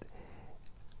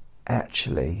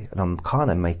actually, and I'm kind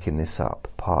of making this up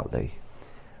partly,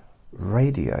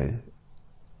 radio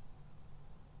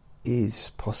is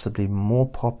possibly more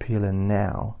popular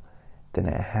now than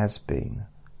it has been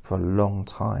for a long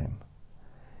time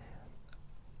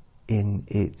in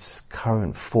its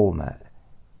current format,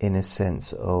 in a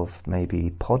sense of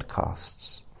maybe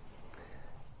podcasts,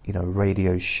 you know,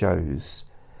 radio shows,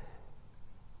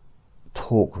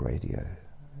 talk radio,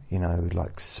 you know,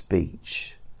 like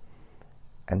speech,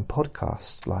 and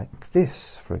podcasts like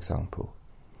this, for example.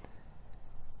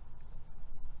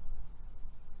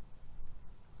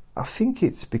 I think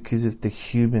it's because of the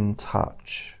human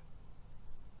touch,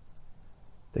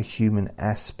 the human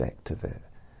aspect of it.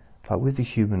 Like with the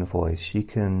human voice, you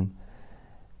kind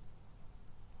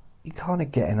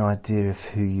of get an idea of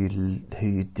who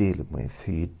you're dealing with,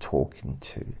 who you're talking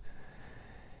to.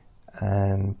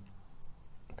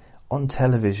 On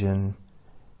television,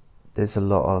 there's a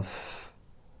lot of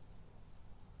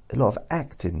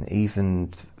acting,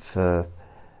 even for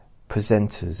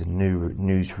presenters and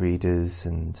newsreaders,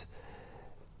 and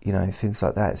you know, things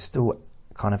like that. It's still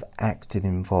kind of acting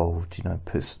involved, you know,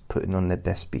 putting on their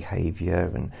best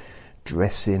behaviour and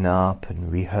dressing up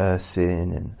and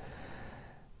rehearsing. And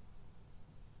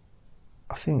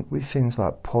I think with things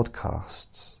like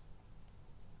podcasts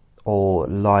or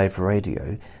live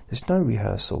radio, there's no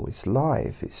rehearsal. It's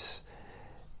live. It's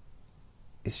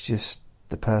just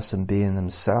the person being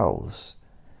themselves.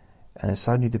 And it's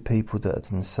only the people that are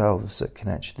themselves that can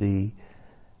actually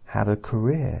have a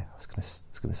career. I was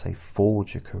going to say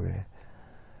forge a career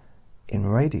in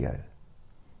radio.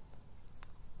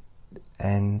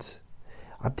 And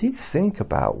I did think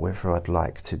about whether I'd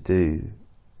like to do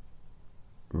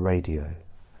radio.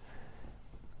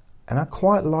 And I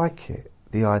quite like it,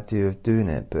 the idea of doing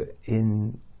it, but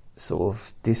in sort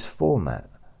of this format,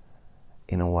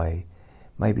 in a way.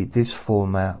 Maybe this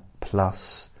format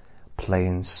plus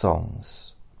playing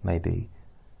songs, maybe.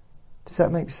 Does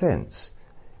that make sense?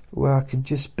 Where I can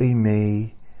just be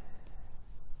me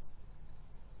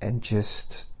and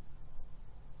just...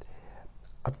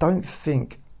 I don't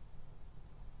think,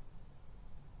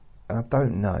 and I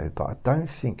don't know, but I don't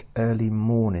think early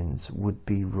mornings would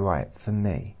be right for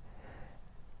me.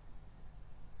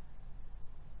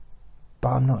 But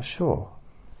I'm not sure.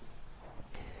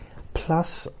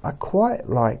 Plus, I quite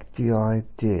like the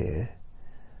idea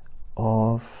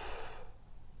of...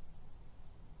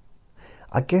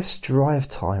 I guess drive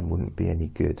time wouldn't be any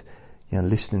good. You know,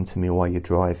 listening to me while you're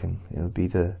driving. It would be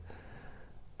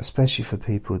especially for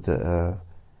people that are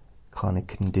kind of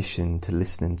conditioned to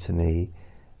listening to me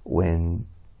and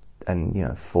you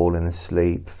know, falling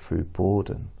asleep through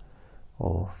boredom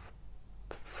or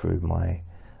through my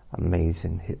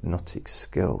amazing hypnotic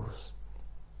skills.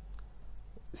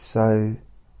 So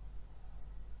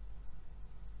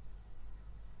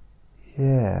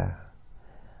yeah,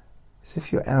 so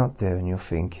if you're out there and you're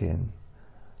thinking,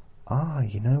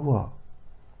 you know what,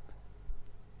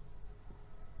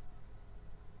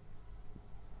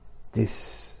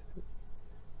 this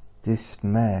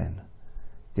man,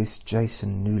 this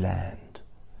Jason Newland,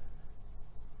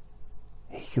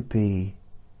 he could be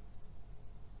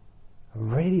a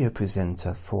radio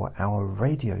presenter for our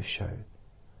radio show.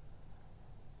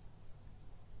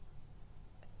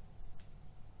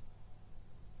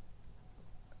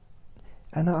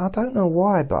 And I don't know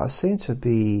why, but I seem to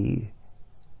be,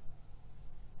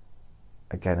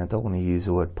 again, I don't want to use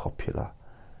the word popular,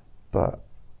 but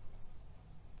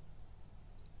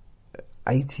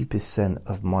 80%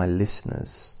 of my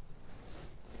listeners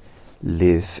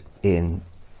live in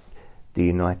the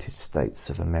United States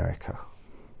of America.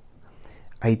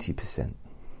 80%.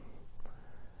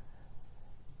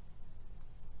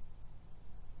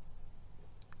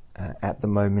 At the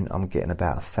moment, I'm getting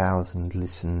about 1,000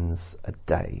 listens a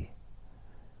day.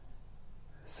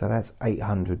 So that's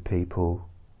 800 people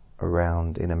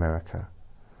around in America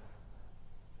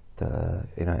that are,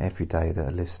 you know, every day that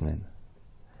are listening.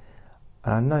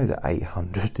 And I know that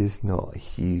 800 is not a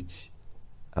huge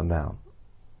amount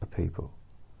of people.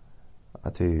 I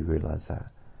do realise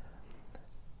that.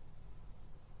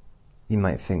 You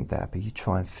might think that, but you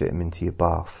try and fit them into your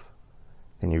bath,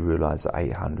 then you realise that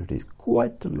 800 is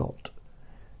quite a lot.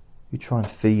 You try and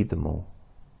feed them all.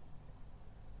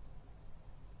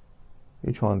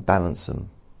 You try and balance them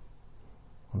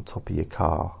on top of your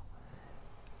car.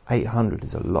 800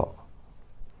 is a lot.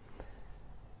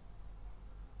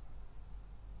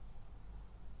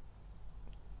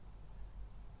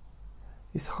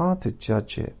 It's hard to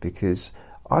judge it because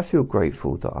I feel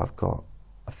grateful that I've got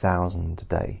 1,000 a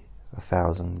day,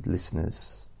 1,000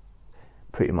 listeners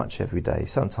pretty much every day.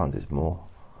 Sometimes it's more.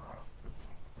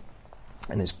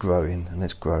 And it's growing and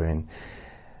it's growing.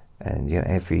 And you know,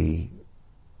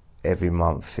 every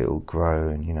month it'll grow,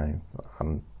 and you know,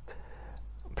 I'm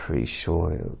pretty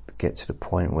sure it'll get to the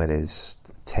point where there's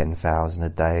 10,000 a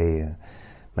day,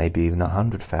 maybe even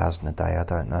 100,000 a day, I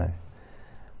don't know.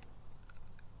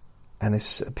 And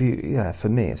it's for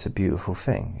me, it's a beautiful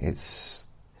thing. I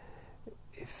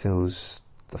feel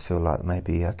like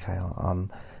maybe, okay, I'm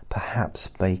perhaps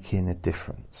making a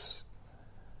difference,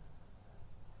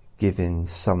 giving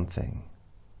something,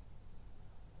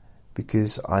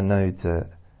 because I know that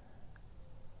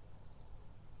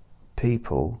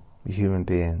people, human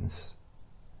beings,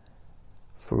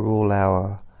 for all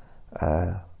our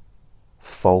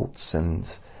faults and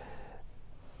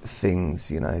things,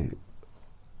 the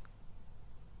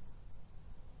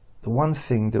one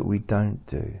thing that we don't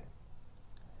do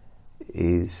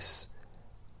is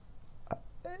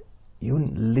you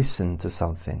wouldn't listen to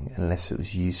something unless it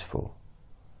was useful.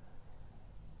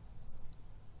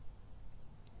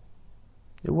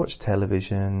 You watch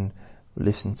television,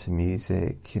 listen to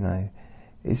music,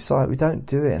 it's like we don't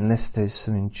do it unless there's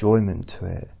some enjoyment to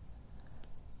it,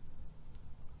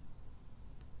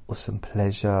 or some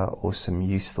pleasure, or some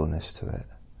usefulness to it.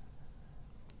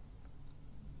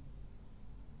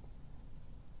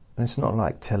 And it's not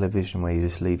like television where you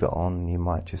just leave it on and you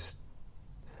might just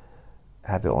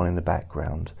have it on in the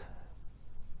background,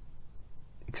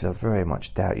 because I very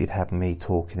much doubt you'd have me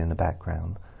talking in the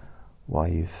background while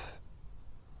you're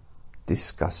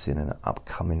discussing an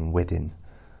upcoming wedding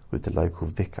with the local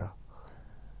vicar.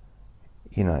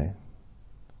 I'm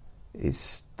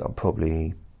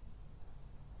probably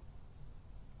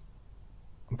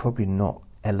not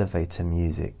elevator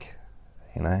music,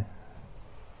 Well,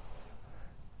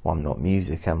 I'm not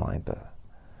music, am I? But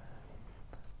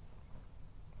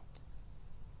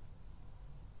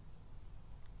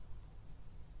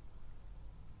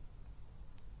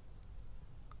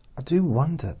I do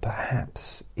wonder,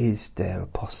 perhaps, is there a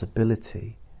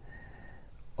possibility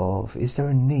is there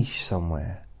a niche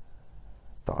somewhere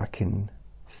that I can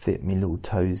fit my little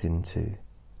toes into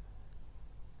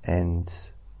and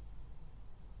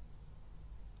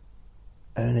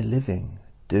earn a living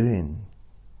doing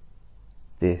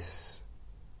this?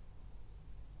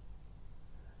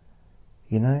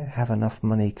 Have enough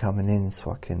money coming in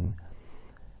so I can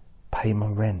pay my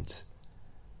rent,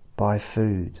 buy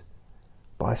food,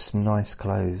 buy some nice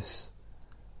clothes,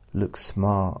 look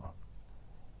smart,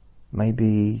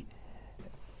 maybe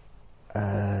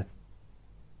have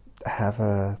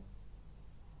a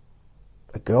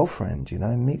girlfriend,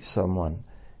 meet someone,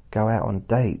 go out on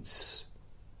dates,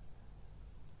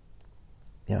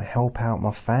 help out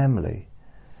my family.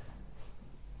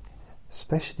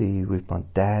 Especially with my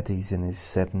dad, he's in his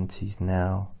 70s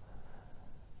now.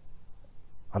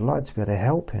 I'd like to be able to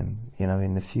help him,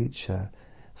 in the future,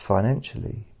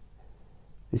 financially.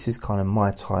 This is kind of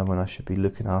my time when I should be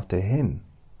looking after him.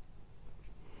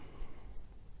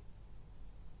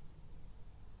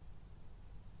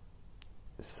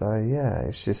 So yeah,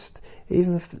 it's just,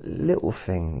 even little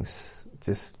things,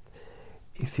 just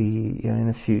if he, in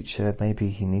the future, maybe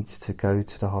he needs to go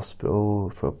to the hospital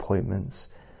for appointments,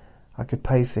 I could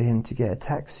pay for him to get a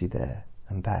taxi there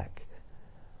and back.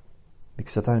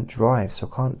 Because I don't drive, so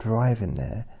I can't drive him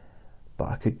there, but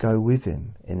I could go with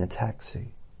him in the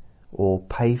taxi, or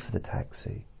pay for the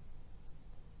taxi.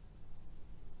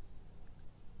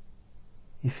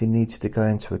 If he needs to go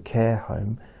into a care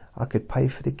home, I could pay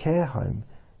for the care home,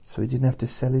 so he didn't have to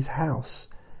sell his house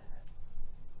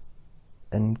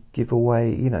and give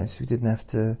away, so he didn't have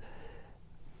to,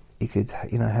 he could,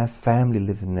 have family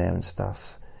living there and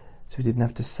stuff, so he didn't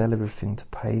have to sell everything to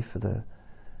pay for the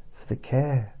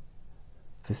care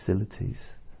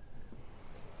facilities.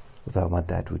 Although my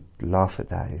dad would laugh at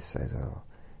that, he said,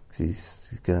 because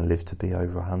he's going to live to be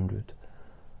over 100.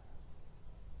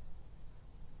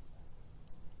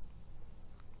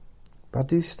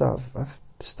 But I've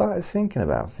started thinking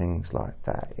about things like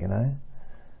that, It'd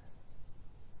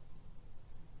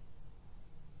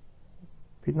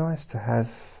be nice to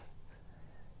have,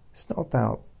 it's not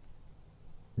about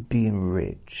being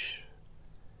rich,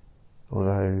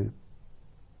 although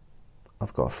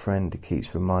I've got a friend who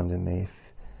keeps reminding me,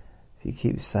 if you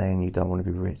keep saying you don't want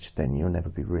to be rich, then you'll never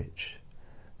be rich.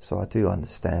 So I do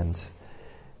understand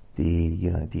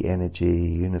the energy,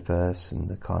 universe, and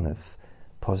the kind of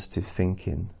positive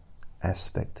thinking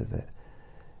aspect of it.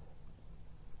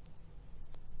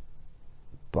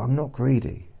 But I'm not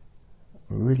greedy.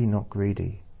 I'm really not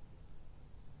greedy.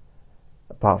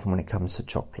 Apart from when it comes to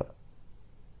chocolate.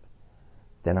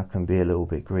 Then I can be a little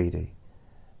bit greedy.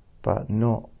 But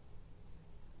not...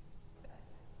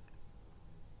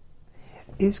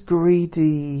 Is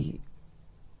greedy...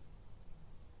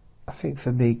 I think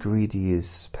for me, greedy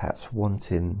is perhaps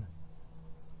wanting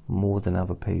more than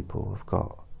other people have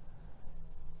got.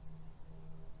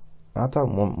 I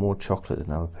don't want more chocolate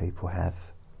than other people have,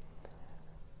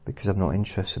 because I'm not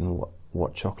interested in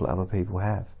what chocolate other people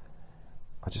have.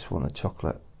 I just want the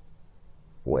chocolate,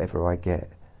 whatever I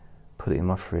get, put it in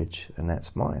my fridge, and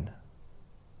that's mine.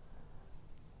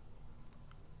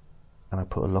 And I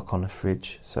put a lock on the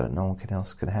fridge so that no one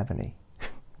else can have any.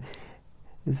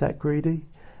 Is that greedy?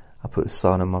 I put a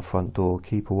sign on my front door,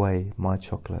 keep away, my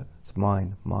chocolate. It's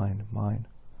mine, mine, mine.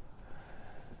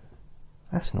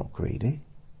 That's not greedy,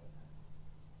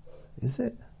 is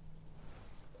it?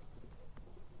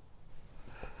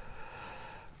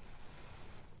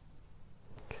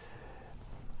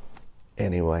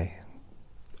 Anyway,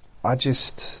 I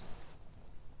just...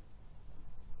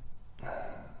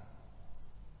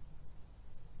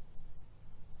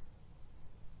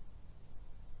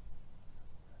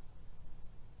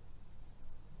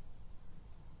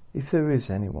 If there is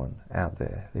anyone out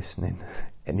there listening,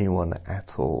 anyone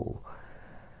at all,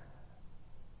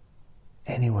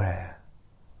 anywhere,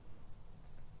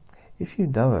 if you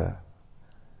know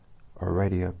a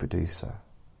radio producer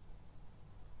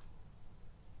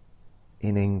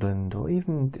in England, or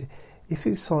even if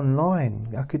it's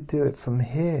online, I could do it from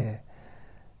here,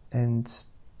 and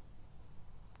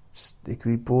it could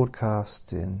be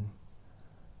broadcast in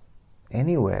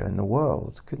anywhere in the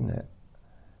world, couldn't it?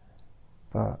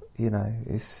 But, you know,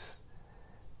 it'd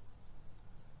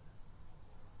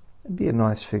be a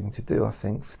nice thing to do, I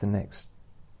think, for the next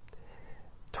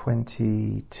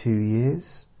 22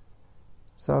 years.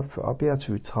 So I'll be able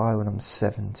to retire when I'm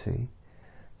 70.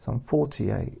 So I'm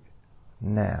 48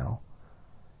 now.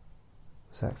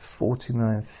 So that's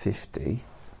 49, 50,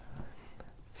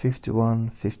 51,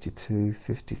 52,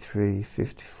 53,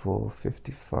 54,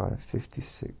 55,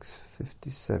 56,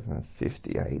 57,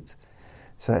 58.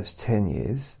 So that's 10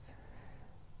 years.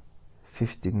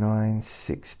 59,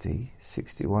 60,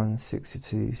 61,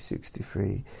 62,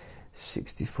 63,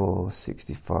 64,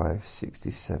 65,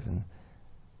 67,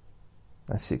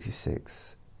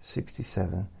 66,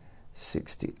 67,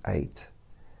 68.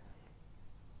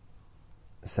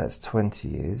 So that's 20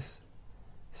 years.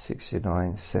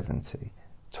 69, 70,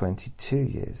 22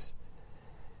 years.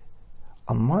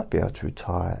 I might be able to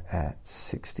retire at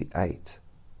 68.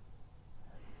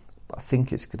 But I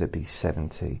think it's going to be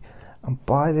 70. And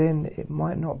by then, it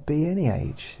might not be any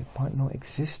age. It might not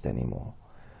exist anymore.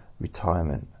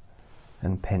 Retirement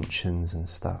and pensions and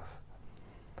stuff.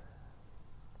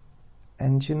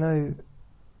 And you know,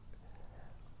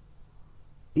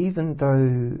 even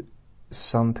though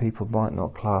some people might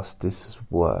not class this as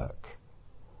work,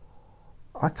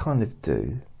 I kind of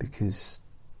do, because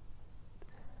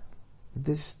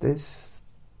this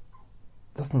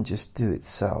doesn't just do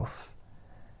itself.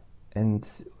 And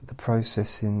the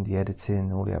processing, the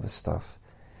editing, all the other stuff,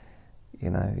 you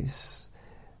know, it's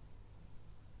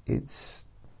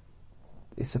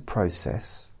a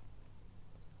process.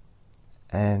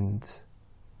 And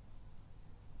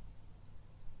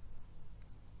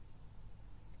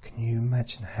can you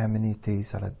imagine how many of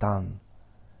these I'd have done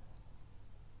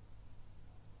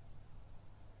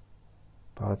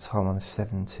by the time I'm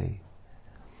 70?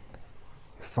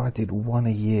 If I did one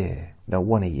a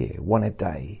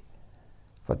day.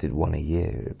 If I did one a year,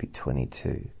 it would be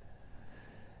 22.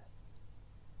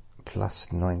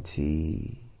 Plus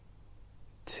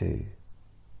 92.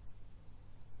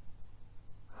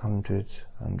 100,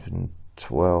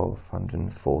 112,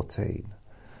 114.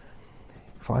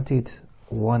 If I did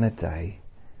one a day,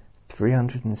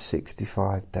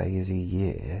 365 days a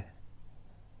year,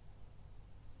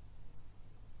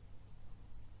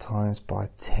 times by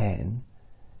 10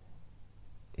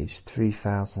 is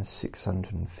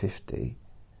 3,650.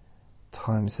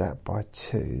 Times that by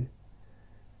 2,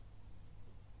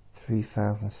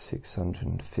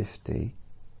 3,650.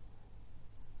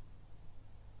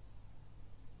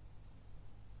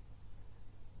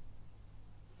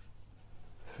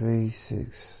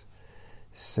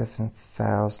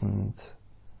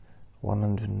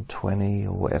 7,120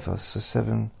 or whatever. So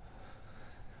 7.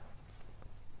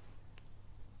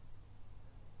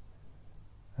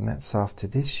 And that's after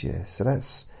this year. So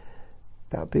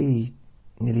that'll be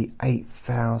nearly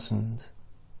 8,000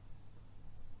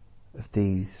 of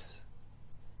these.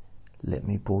 Let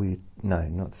me bore you. No,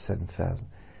 not 7,000.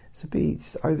 So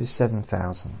it's over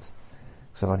 7,000.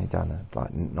 Because I've only done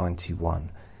like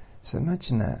 91. So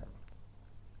imagine that.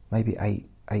 Maybe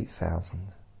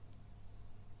 8,000.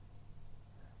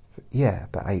 Yeah,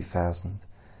 about 8,000.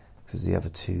 Because the other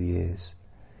 2 years.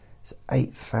 So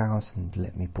 8,000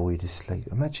 let me bore you to sleep.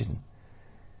 Imagine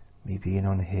me being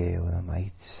on here when I'm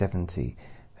 70.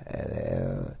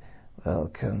 Hello,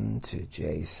 welcome to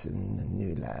Jason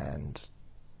Newland.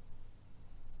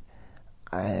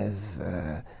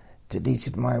 I've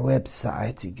deleted my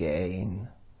website again.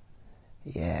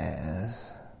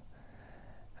 Yes.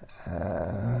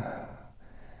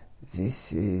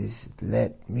 This is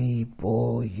Let Me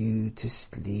Bore You to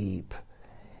Sleep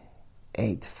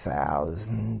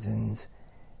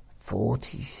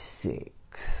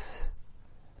 8046.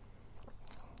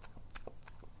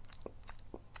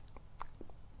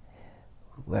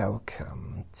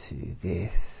 Welcome to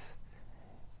this,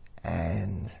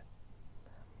 and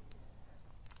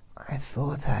I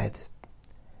thought I'd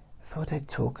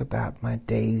talk about my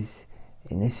days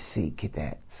in the Sea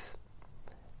Cadets.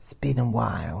 It's been a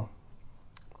while.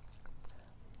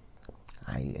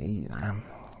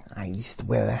 I used to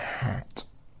wear a hat.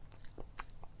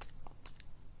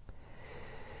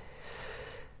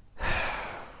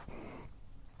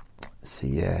 So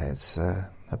yeah,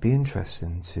 it'd be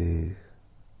interesting to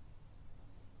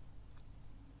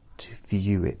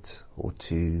view it, or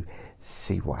to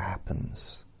see what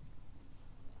happens.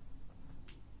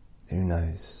 Who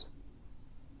knows?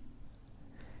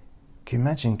 Can you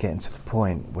imagine getting to the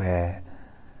point where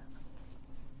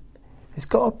there's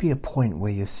got to be a point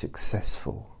where you're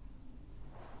successful?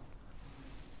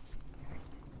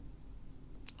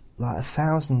 Like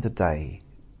 1,000 a day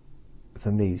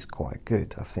for me is quite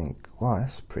good. I think, wow,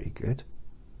 that's pretty good.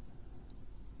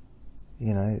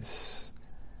 You know, it's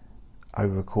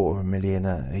over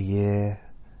 $250,000 a year.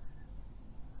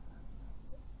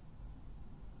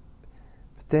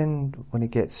 But then when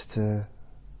it gets to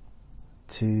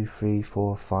 2, 3,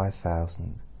 4,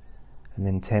 5,000, and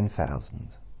then 10,000.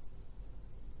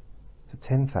 So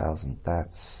 10,000,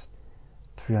 that's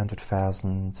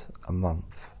 300,000 a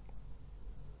month.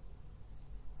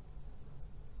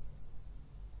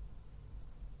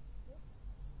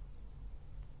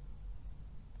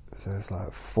 So it's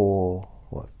like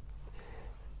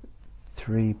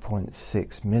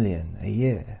 3.6 million a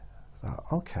year. So,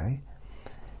 okay,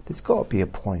 there's got to be a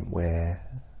point where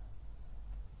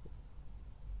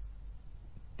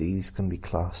these can be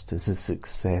classed as a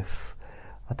success.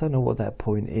 I don't know what that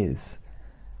point is.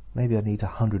 Maybe I need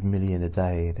 100 million a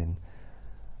day, and then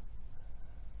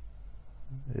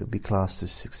it'll be classed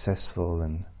as successful,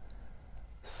 and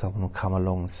someone will come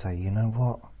along and say, you know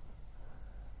what,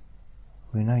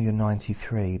 we know you're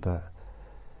 93, but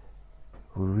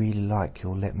we really like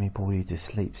your Let Me Bore You to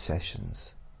Sleep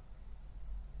sessions.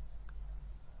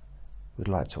 We'd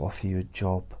like to offer you a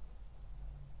job.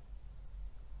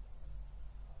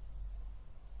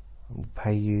 We'll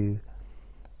pay you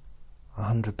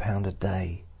 £100 a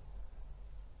day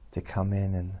to come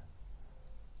in and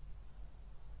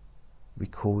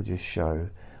record your show.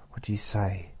 What do you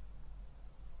say?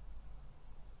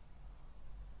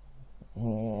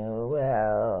 Yeah,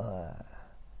 well,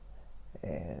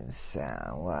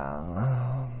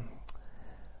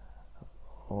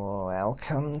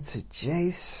 welcome to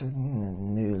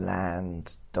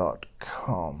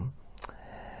jasonnewland.com.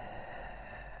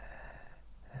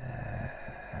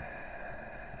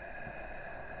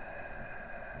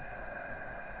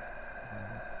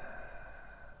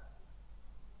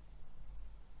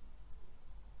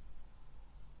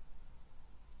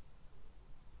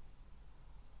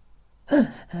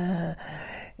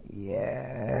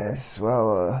 Yes,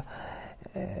 well,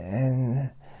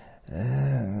 and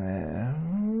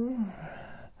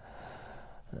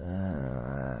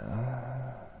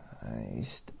I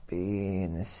used to be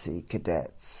in the Sea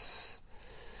Cadets.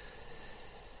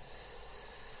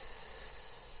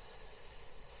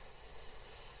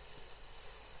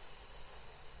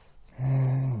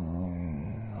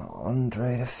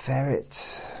 Andre the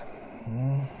Ferret.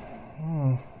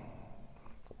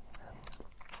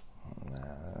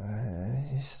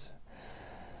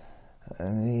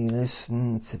 Only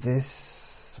listen to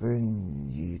this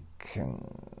when you can.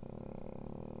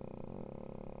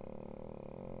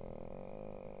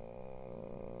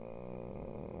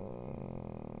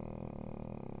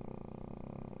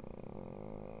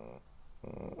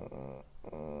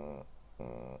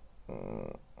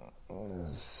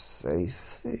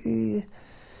 Safely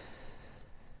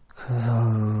close.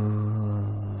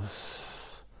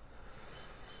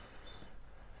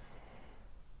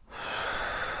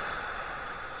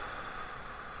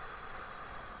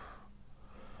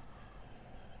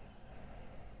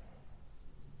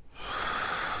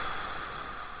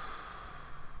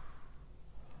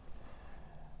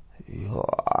 Your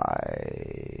eyes.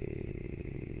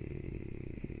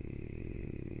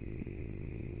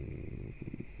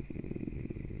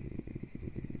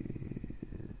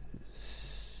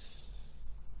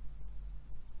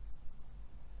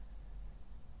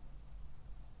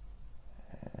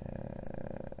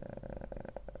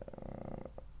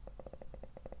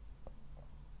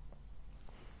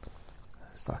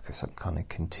 It's like some kind of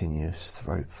continuous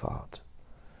throat fart.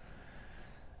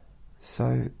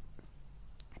 So,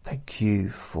 thank you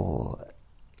for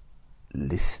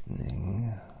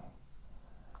listening.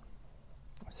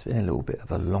 It's been a little bit of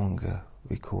a longer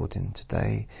recording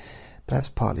today, but that's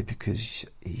partly because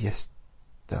I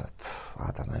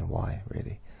don't know why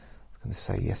really. I was going to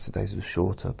say yesterday's was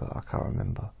shorter, but I can't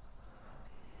remember.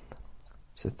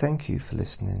 So thank you for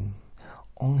listening.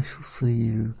 I shall see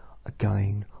you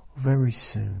again very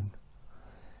soon.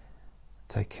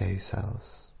 Take care of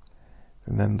yourselves.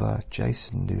 Remember,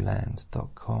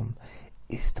 jasonnewland.com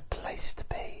is the place to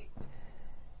be.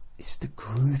 It's the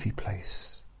groovy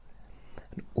place.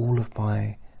 And all of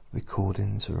my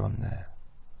recordings are on there.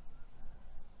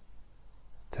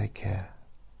 Take care.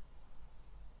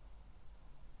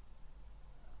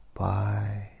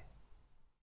 Bye.